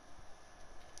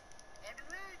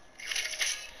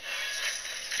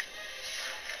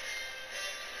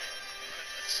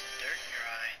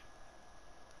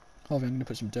 Harvey, I'm gonna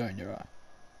put some dirt in your eye.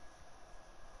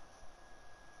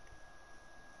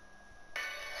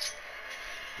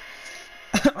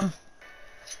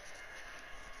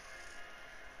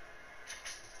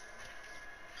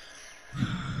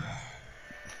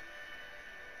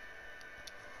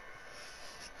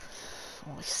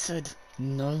 Oh, I said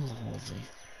no, Harvey.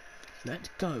 Let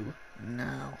go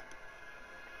now.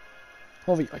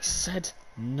 Harvey, I said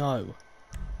no.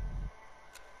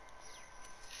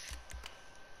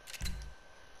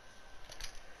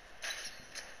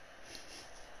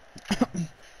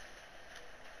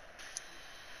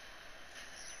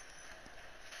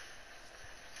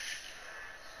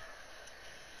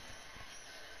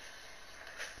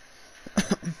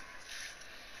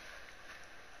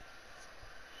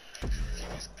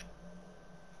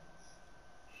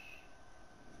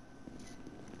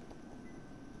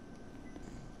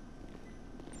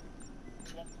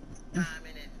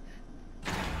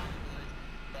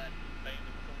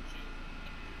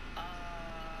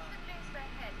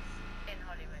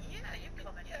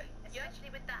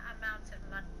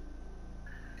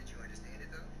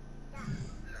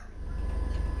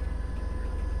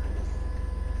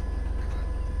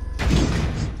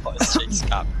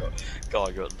 cap guy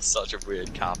got such a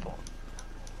weird cap on.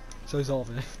 So's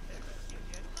Harvey.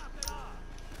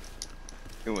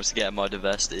 Who wants to get in my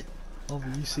diversity?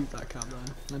 Harvey, you suit that cap though.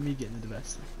 Let me get in the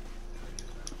diversity.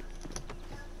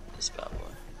 This bad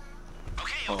boy.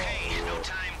 Okay, no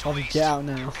time to Harvey, waste. get out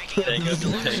now. Dang it,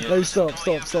 dang it. No, stop.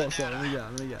 Let me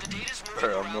get. The data's moving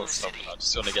Bro, I'm around not the stopping. city. I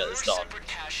just want to get this Four done. separate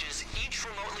caches, each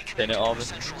remotely Pin it connected to off. a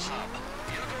central hub.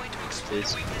 You're going to exploit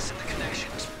Please. the weakness in the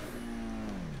connections.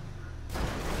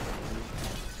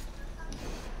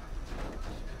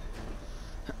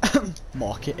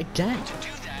 Mark it again. To do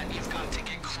that, you've got to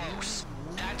get close.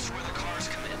 That's where the cars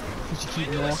come in. Because you keep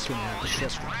Window is marking full it at the and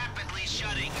it's shop. rapidly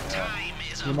shutting. Time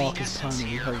is The of mark the is essence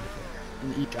permanently here. holding it in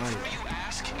each Before area. you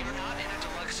ask, you're not in a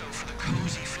deluxo for the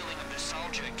cozy feeling of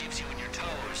nostalgia it gives you in your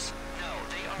toes. No,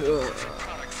 they are the perfect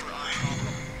product for our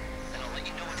problem. And I'll let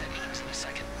you know what that means in a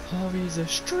second. Harvey's a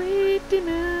street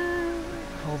man.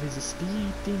 Harvey's a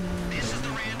speed man. This is the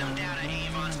random data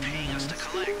Avon's paying us to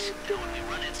collect. And when we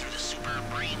run it through the super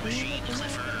brain machine,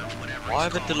 Clifford, whatever Why are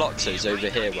it's the called, Deluxos over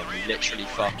here when we literally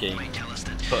fucking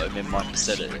put them in my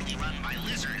facility? run by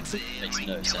lizards. Makes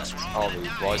no sense. Harvey,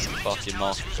 why is the fucking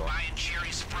marker gone?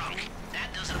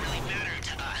 That doesn't really matter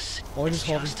to us. Why does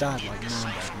Harvey's dad like man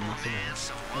dad and nothing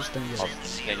else? I just don't get I'll it.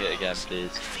 ping it again,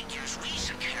 please. Figures we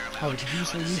should care about. Harvey, did you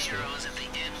say useful? Zeros at the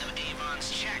end of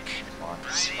Avon's check.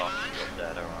 Mine's fucking got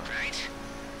dead, alright. Right?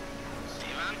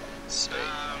 Avon? Sweet.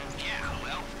 Yeah,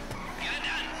 well, get it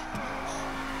done.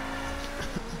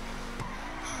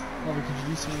 Harvey, could you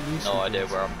do something useful? No idea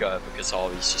where I'm going because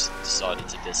Harvey's just decided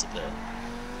to disappear.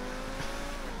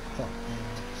 Fuck.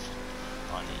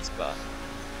 I need his back.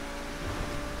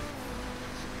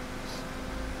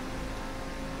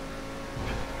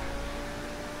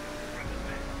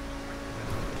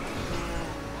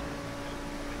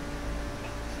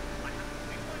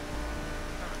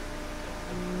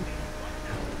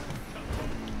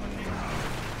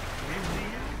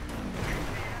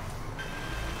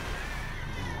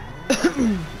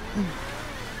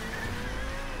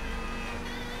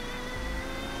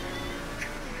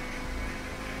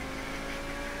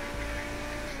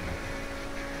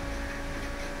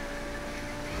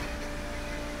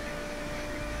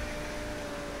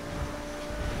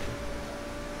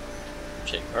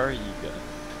 Jake, where are you going?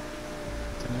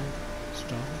 Dunno.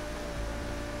 Stop.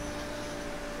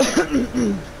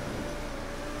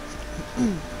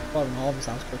 Drive in Harvey's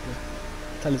house quickly.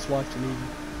 Tell his wife to leave him.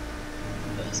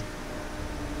 Yes.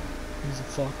 He's a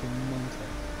fucking monkey.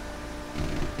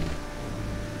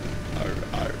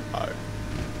 Oh.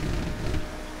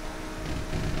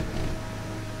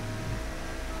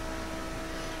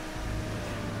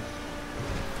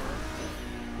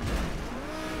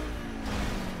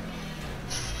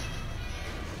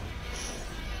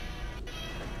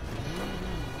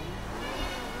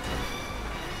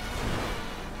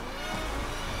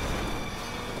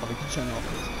 Harvey, can you turn it off,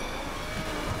 please?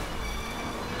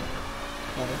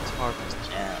 Harvey. It's hard as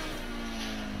can.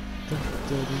 Dun,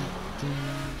 dun, dun, dun,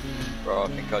 dun, Bro, I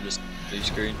dun. think I just blue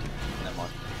screen. Never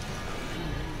mind.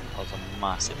 That was a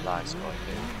massive lag spike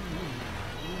here.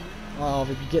 Oh,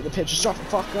 Harvey, you get the picture, shut the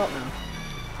fuck up now.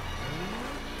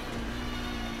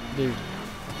 Dude.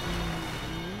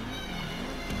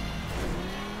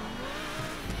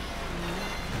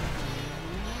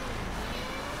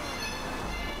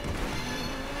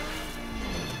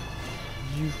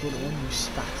 You've got it on, you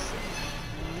spaz.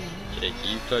 Jake,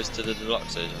 are you close to the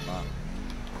Deluxos on that?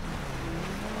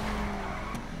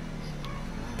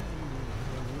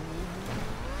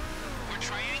 We're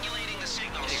triangulating the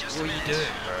signals. Just What a are you minute. doing,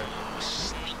 bro?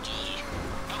 Sneaky.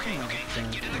 Okay,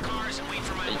 get in the cars and wait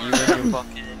for my Are mark. you in your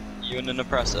fucking... You in an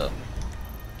oppressor?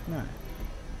 No.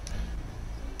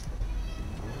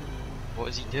 What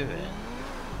is he doing?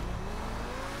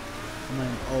 I'm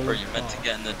an old Bro, you meant to car.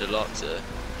 get in the Deluxo.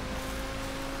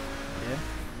 Yeah?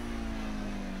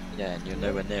 Yeah, and you're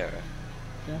nowhere near it.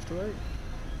 You have to wait.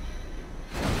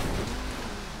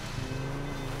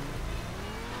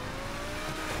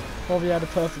 Harvey had a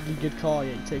perfectly good car,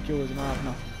 yet you take yours and I have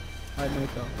nothing. I had no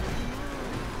car.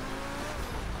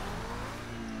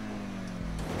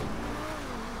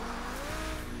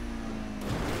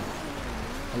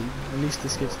 At least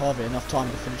this gives Harvey enough time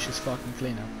to finish his fucking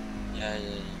cleanup. Yeah.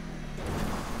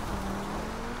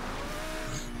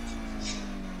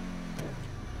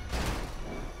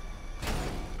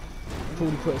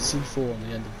 Probably put a C4 on the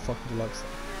end of the fucking deluxe.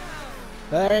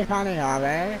 Very funny,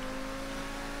 Harvey.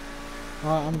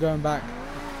 Alright, I'm going back.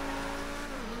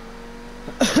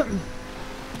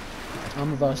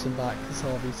 I'm reversing back because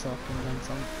Harvey's fucking done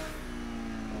something.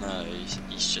 No,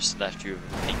 he's just left you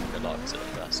with a pink Deluxo,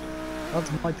 that's all.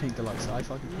 That's my pink deluxe, I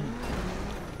fucking pink.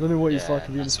 don't know what he's Yeah,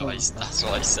 fucking that's what uniform. that's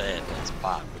what he's saying. It's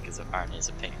bad because apparently it's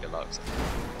a pink deluxe.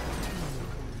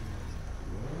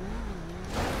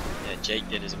 Yeah, Jake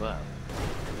did as well.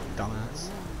 Dumbass.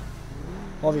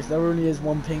 Obviously, there only is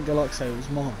one pink deluxe, it was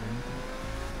mine.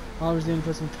 I was the only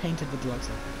person who painted the deluxe.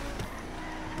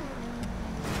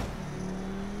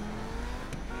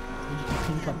 You can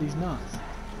pink up these nuts.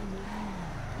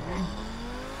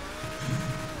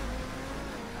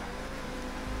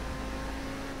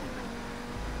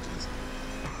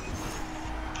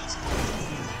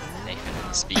 Nathan and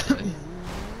the speed of it.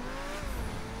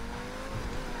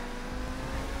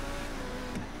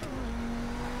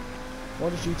 Why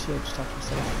does GTA just have to be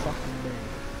so fucking big?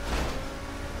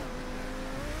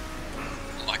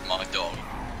 Like my dog.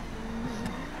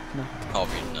 No.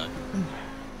 Harvey, no.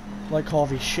 Like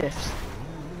Harvey shifts.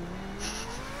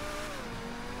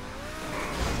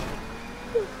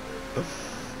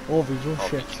 Harvey, your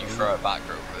Harvey, shifts. can you throw it back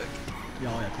real quick?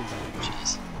 Yeah, please.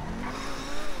 Jeez.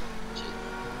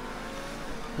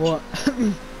 What?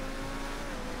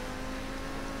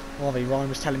 Harvey, Ryan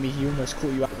was telling me he almost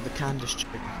caught you out with the Candace chick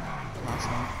last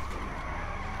night.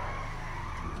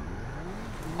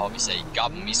 Harvey say,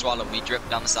 gobble me, swallow me, drip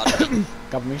down the side of me.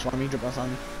 Gobble me, swallow me, drip outside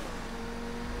me.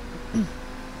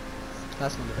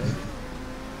 That's not the baby.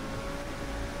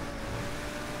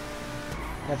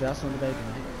 Yeah, that's not the baby,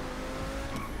 mate.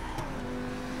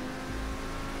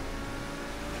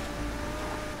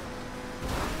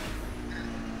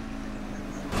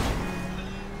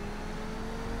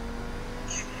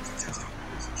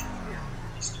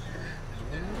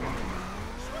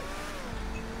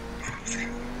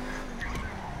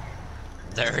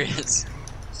 There he is.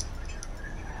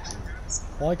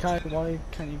 Why can't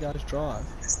you guys drive?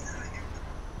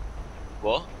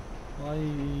 What? Why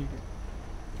you...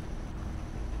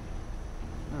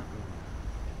 Oh.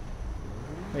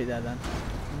 Wait there then.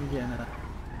 Let me get in there.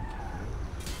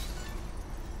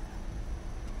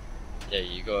 Yeah,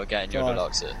 you gotta get in your Drive.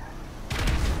 deluxe it.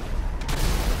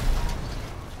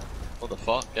 What the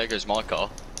fuck? There goes my car.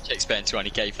 Jake's paying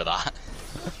 20k for that.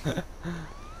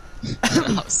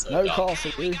 That was so No dumb. car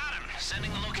for We you. got him.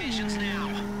 Sending the locations now.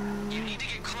 You need to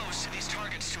get close to these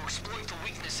targets to exploit the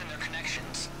weakness in their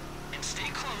connections. And stay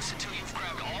close until you've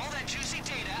grabbed all that juicy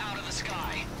data out of the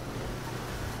sky.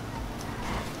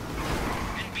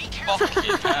 And be careful.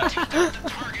 Fucking hell. Take out the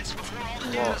targets before all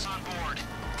the data's on board.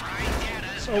 Prying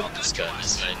data is no I'm good just to going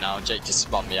us. this way now. Jake just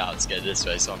spun me out to get this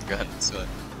way, so I'm going this way.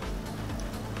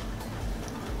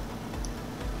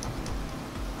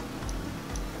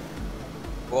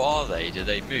 What are they? Do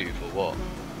they move or what?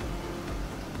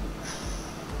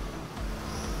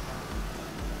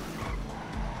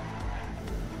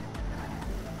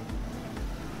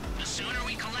 The sooner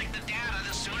we collect the data,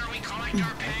 the sooner we collect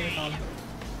our pay.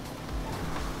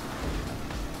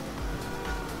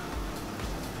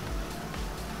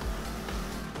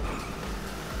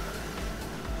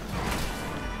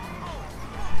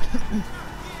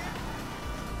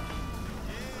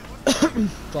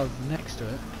 Drive next to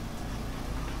it.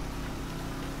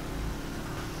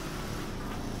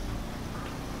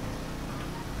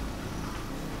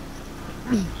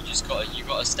 You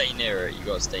gotta stay near it. You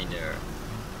gotta stay near it.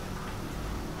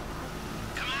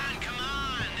 Come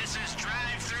on, this is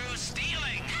drive-through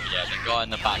stealing. Yeah, the guy in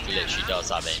the back literally does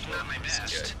have aim. Not my It's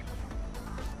best. good.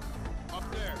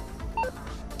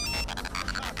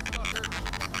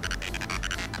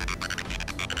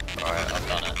 Alright, I've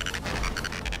done it.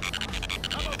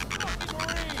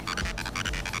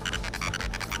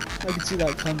 I can see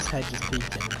that cunt's head just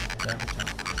peeking.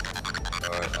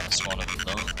 Alright, that's one of them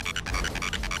done.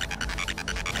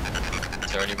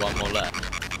 Is there only one more left?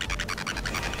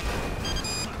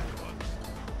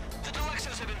 The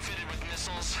Deluxes have been fitted with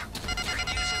missiles. We can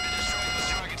use them to destroy these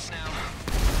targets now.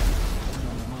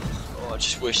 Oh, I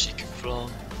just wish he could fly.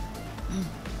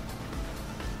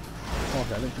 Oh,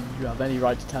 I don't think you have any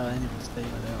right to tell anyone to stay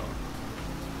where they are.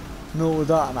 Nor with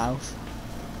that mouth.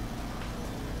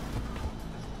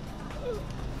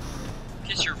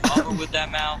 Kiss your mama with that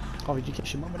mouth. Oh, did you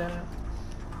kiss your mum with that mouth?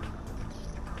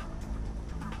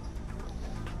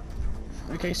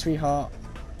 Okay, sweetheart.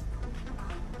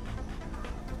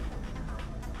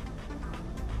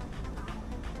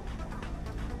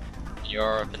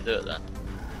 You're up and do it then.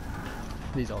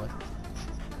 Please, Ollie.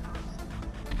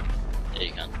 Yeah,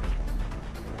 you can.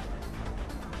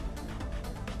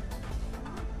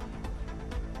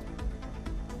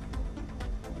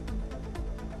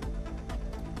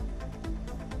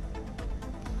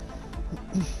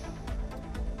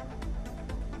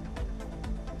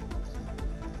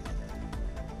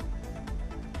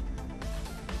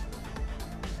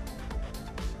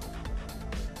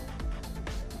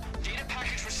 Data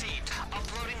package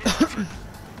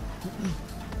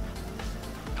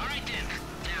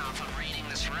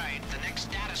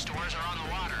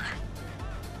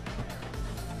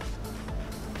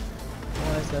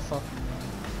their fucking...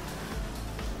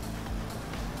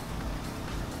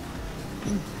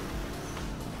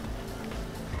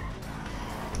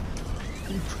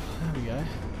 There we go.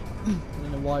 I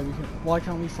don't know why we can. Why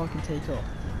can't we fucking take off?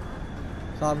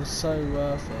 That was so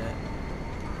worth it.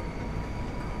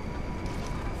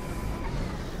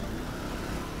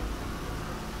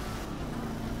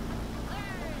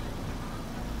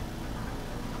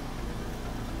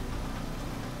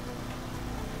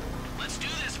 Let's do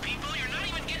this, people. You're not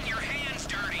even getting your hands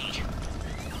dirty.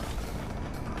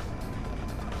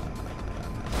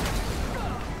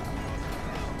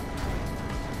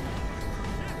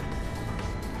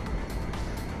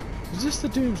 Is this the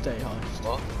Doomsday heist?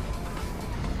 What?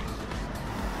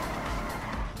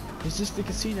 Is this the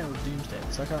casino of Doomsday?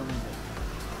 Because I can't remember.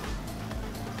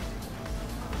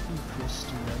 You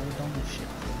Christian, I've done this shit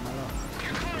for my life.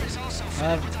 Your car is also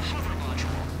fitted with a hover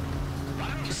module. Why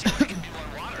don't you see what you can do on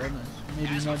water? Goodness.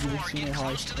 Maybe you might do the casino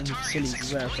heist in the facilities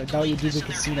as well. So now you do the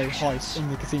casino heist in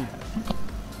the casino.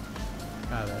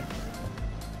 Ah, there.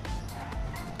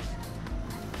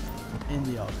 In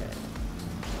the arcade.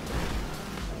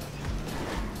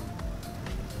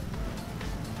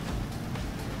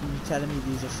 You're telling me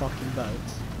these are fucking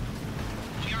boats?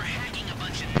 We are hacking a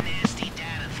bunch of nasty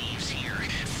data thieves here.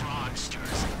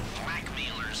 Fraudsters,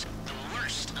 blackmailers, the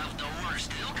worst of the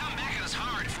worst. They'll come back at us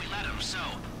hard if we let them, so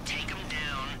take them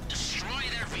down, destroy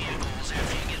their vehicles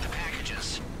after you get the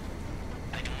packages.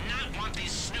 I do not want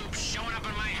these snoops showing up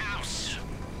in my house.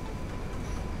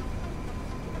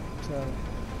 So,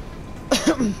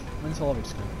 when's Harvey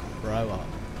just gonna grow up?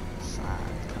 Sad.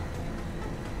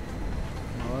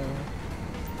 No.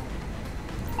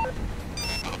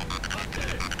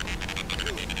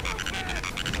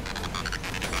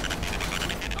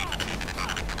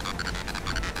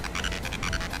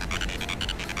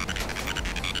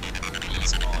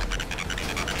 He's not.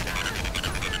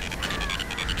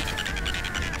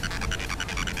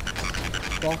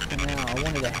 Fucking hell, I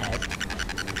wanted a head.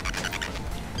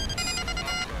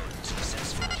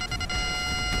 Successful.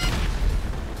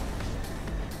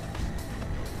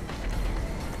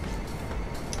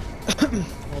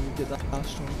 While we get that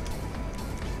last one.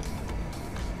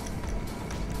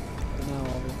 But now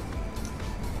Harvey.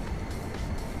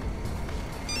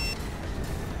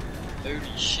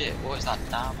 Holy shit, what is that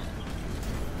damage?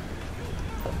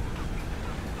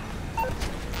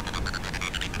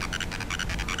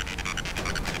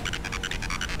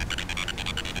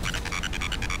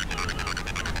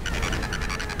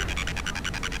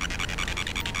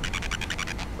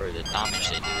 Bro, the damage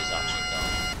they do is actually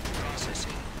done.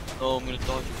 Processing. Oh, I'm gonna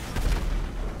dodge.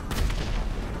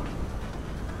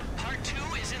 Part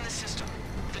 2 is in the system.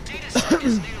 The data set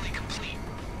is nearly complete.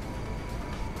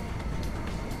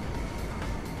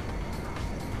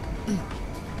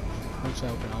 Thanks for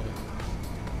helping, Harvey.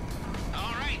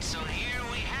 Alright, so here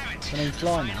we have it. Can I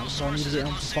fly now? Final So I need to sources get at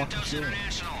onto Los fucking Santos shore.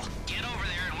 International. Get over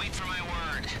there and wait for my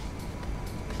word.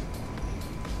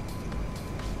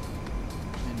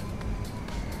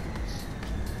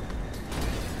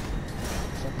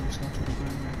 Fucking just not to be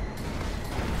going there.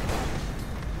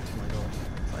 Oh my god.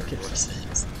 I keep What is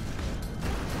this?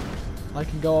 I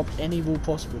can go up any wall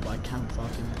possible, but I can't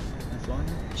fucking fly.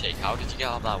 Jake, how did you get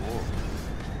up that wall?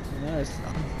 No, it's,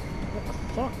 what the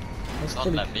fuck? That's Don't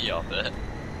fully, let me up it. I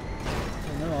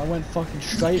don't know, I went fucking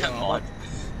straight Never up. mind.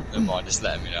 Never mind, just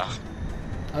let me know.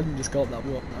 I didn't just go up that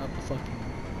wall, up the fucking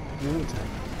water tank.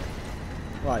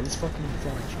 Right, this fucking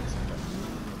flying shit.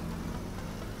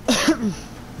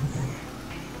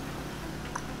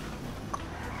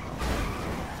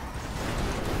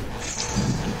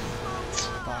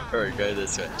 Bro, go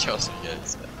this way. Trust me, go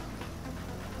this way.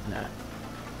 No.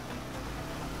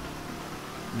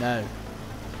 No.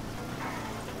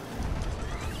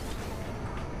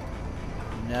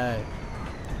 No.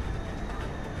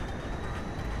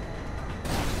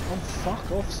 Oh,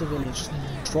 fuck off, civilians. Just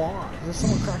drive. If there's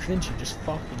someone crashing into you, just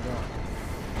fucking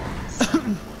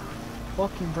drive.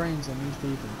 Fucking brains on these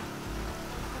people.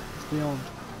 It's beyond.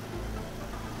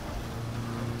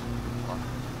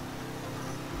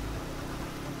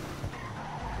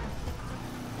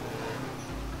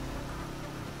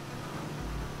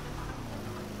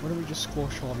 Why don't we just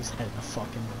squash Harvey's head in a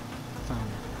fucking fountain?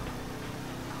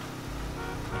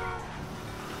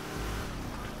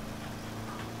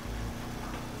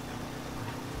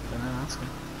 Don't know, ask him.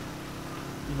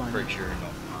 He might Pretty know. sure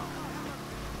not.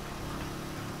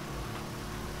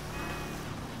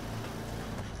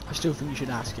 I still think you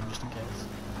should ask him just in case.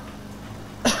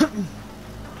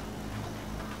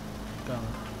 Go on.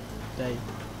 Dave.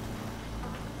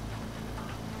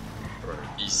 Bro,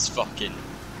 these fucking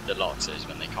deluxes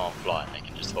when they can't fly and they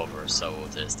can just hover are so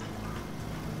autistic.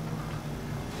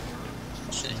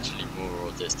 He's literally more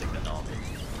autistic than Harvey.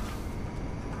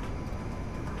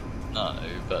 No,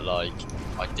 but like,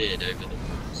 I did over the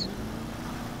walls.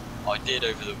 I did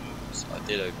over the walls. I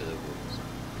did over the walls.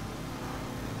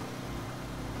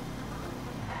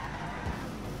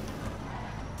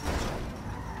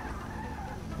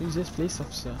 Who's this police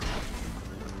officer?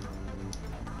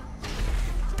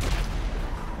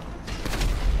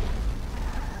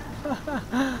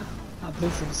 That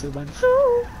police officer went. You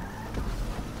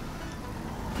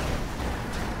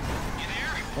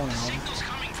Go on, there? Harvey. Signals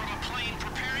coming from a plane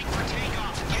preparing for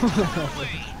takeoff. Get out of the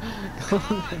way. Go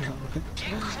on, Harvey.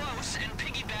 Get close and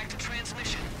piggyback to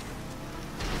transmission.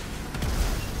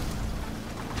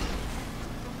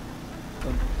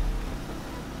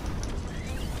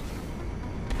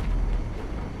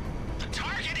 The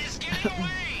target is getting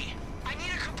away. I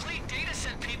need a complete data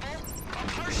set, people. A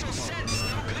partial set's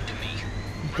no good to me.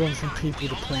 You've gone from people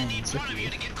to Only planes, needs have one of you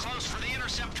you? to get close for the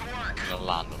intercept to work. I'm gonna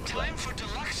land on the plane. Time for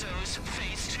Deluxo's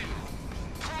phase 2.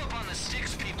 Pull up on the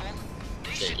sticks, people. They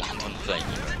Okay, should do land a on the plane.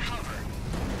 little than hover.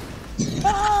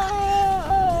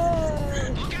 Ah!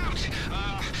 Look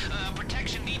out!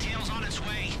 Protection details on its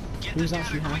way. Get Who's the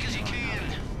actually data quick as you hacking right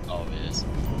can. Oh, he is.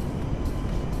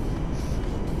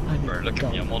 I need Bro, to look go.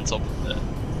 at me, I'm on top of it.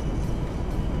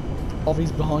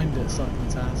 Harvey's behind it, sucking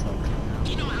his asshole.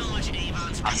 You know how much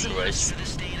Avon's As paying always. us for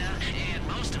this data? And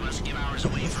most of us give ours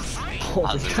away for free.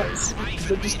 Harvey, As always. because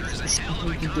they're just something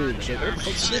you can do. They're like, what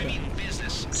the fuck's I this? mean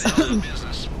business.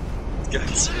 Business. It's going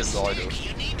suicidal.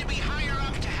 You need to be higher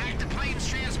up to hack the plane's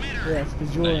transmitter. Yeah,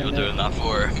 because you're No, in you're it. doing that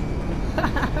for him.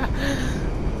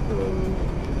 Oh, no,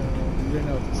 you don't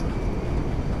know what to say.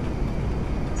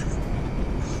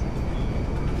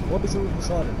 What is all of a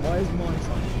sudden? Why is my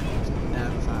fucking car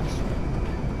never faster?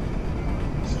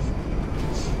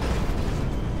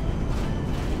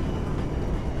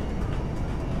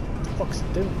 What the fuck's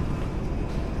it doing?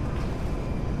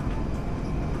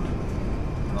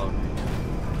 Oh,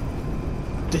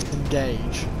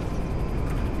 Disengage.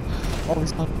 Oh,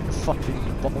 he's on a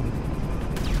fucking bomb.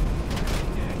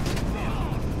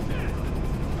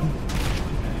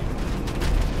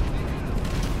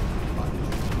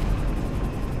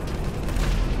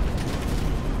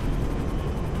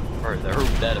 bro, they're all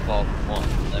dead apart from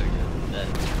one. There we go, dead.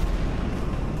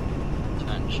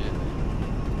 Chan shit.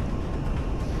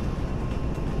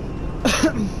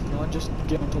 Can I just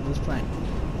get on top of this plane?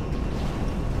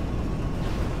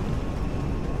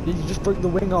 You just broke the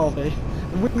wing, Harvey.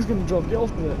 The wing's gonna drop. Get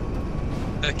off of it.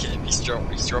 Look at him, he's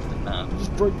dropping now. You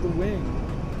just broke the wing.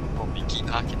 Probably keep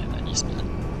hacking it and you spin.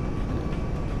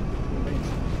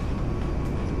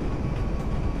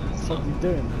 What the fuck are you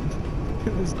doing, man?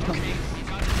 It was done. Okay, we've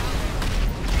got the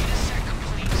data set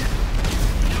complete.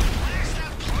 Now blast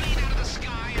that plane out of the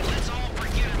sky and let's all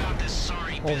forget about this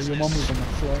sorry Oh, business. your mum was on the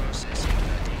floor. Processing the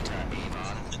data,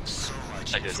 Avon. So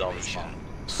much Check his always mom.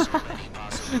 so many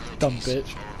possibilities. Dumb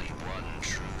bitch. Only one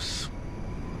truth.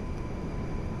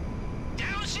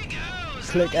 Down she goes.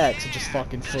 Click X and just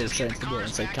fucking fall straight into the wall and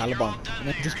say Caliban. And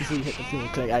then just before you hit the floor,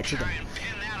 click X again. Try and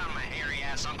pin that on my hairy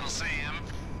ass Uncle Sam.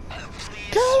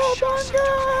 Please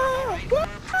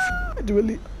Caliban! Do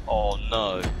a Oh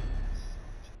no.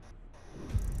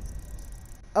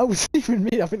 Oh, it was even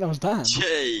me. I think that was Dan.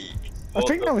 Jake! I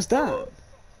think that was Dan. fuck?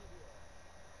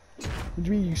 What do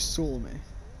you mean you saw me?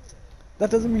 That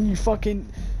doesn't mean you fucking...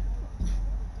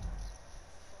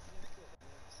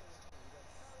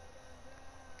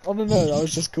 I don't know, that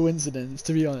was just coincidence,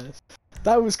 to be honest.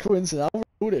 That was coincidence. I'll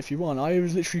record it if you want. I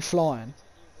was literally flying.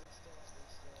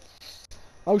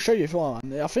 I'll show you if you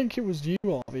want. I think it was you,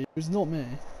 Harvey. It was not me.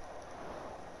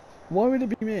 Why would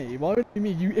it be me? Why would it be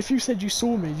me? If you said you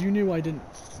saw me, you knew I didn't.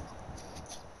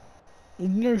 You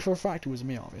know for a fact it was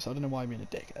me, Harvey, so I don't know why I'm being a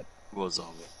dickhead. Was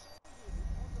on it.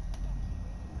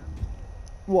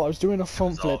 What, I was doing a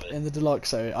front was flip Harvey. in the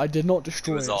Deluxo. I did not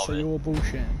destroy was it, so Harvey. you're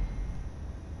bullshit.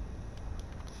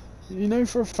 You know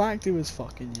for a fact it was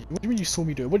fucking you. What do you mean you saw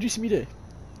me do it? What did you see me do?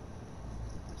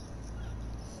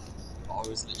 I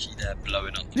was literally there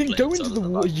blowing up. You didn't go flames into out the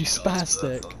of water, back you of the guy's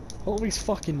spastic. bertha. Harvey's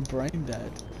fucking brain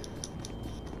dead.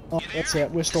 Oh, that's it.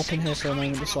 We're stopping here for a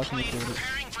moment just so I can record it.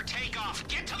 Preparing for takeoff.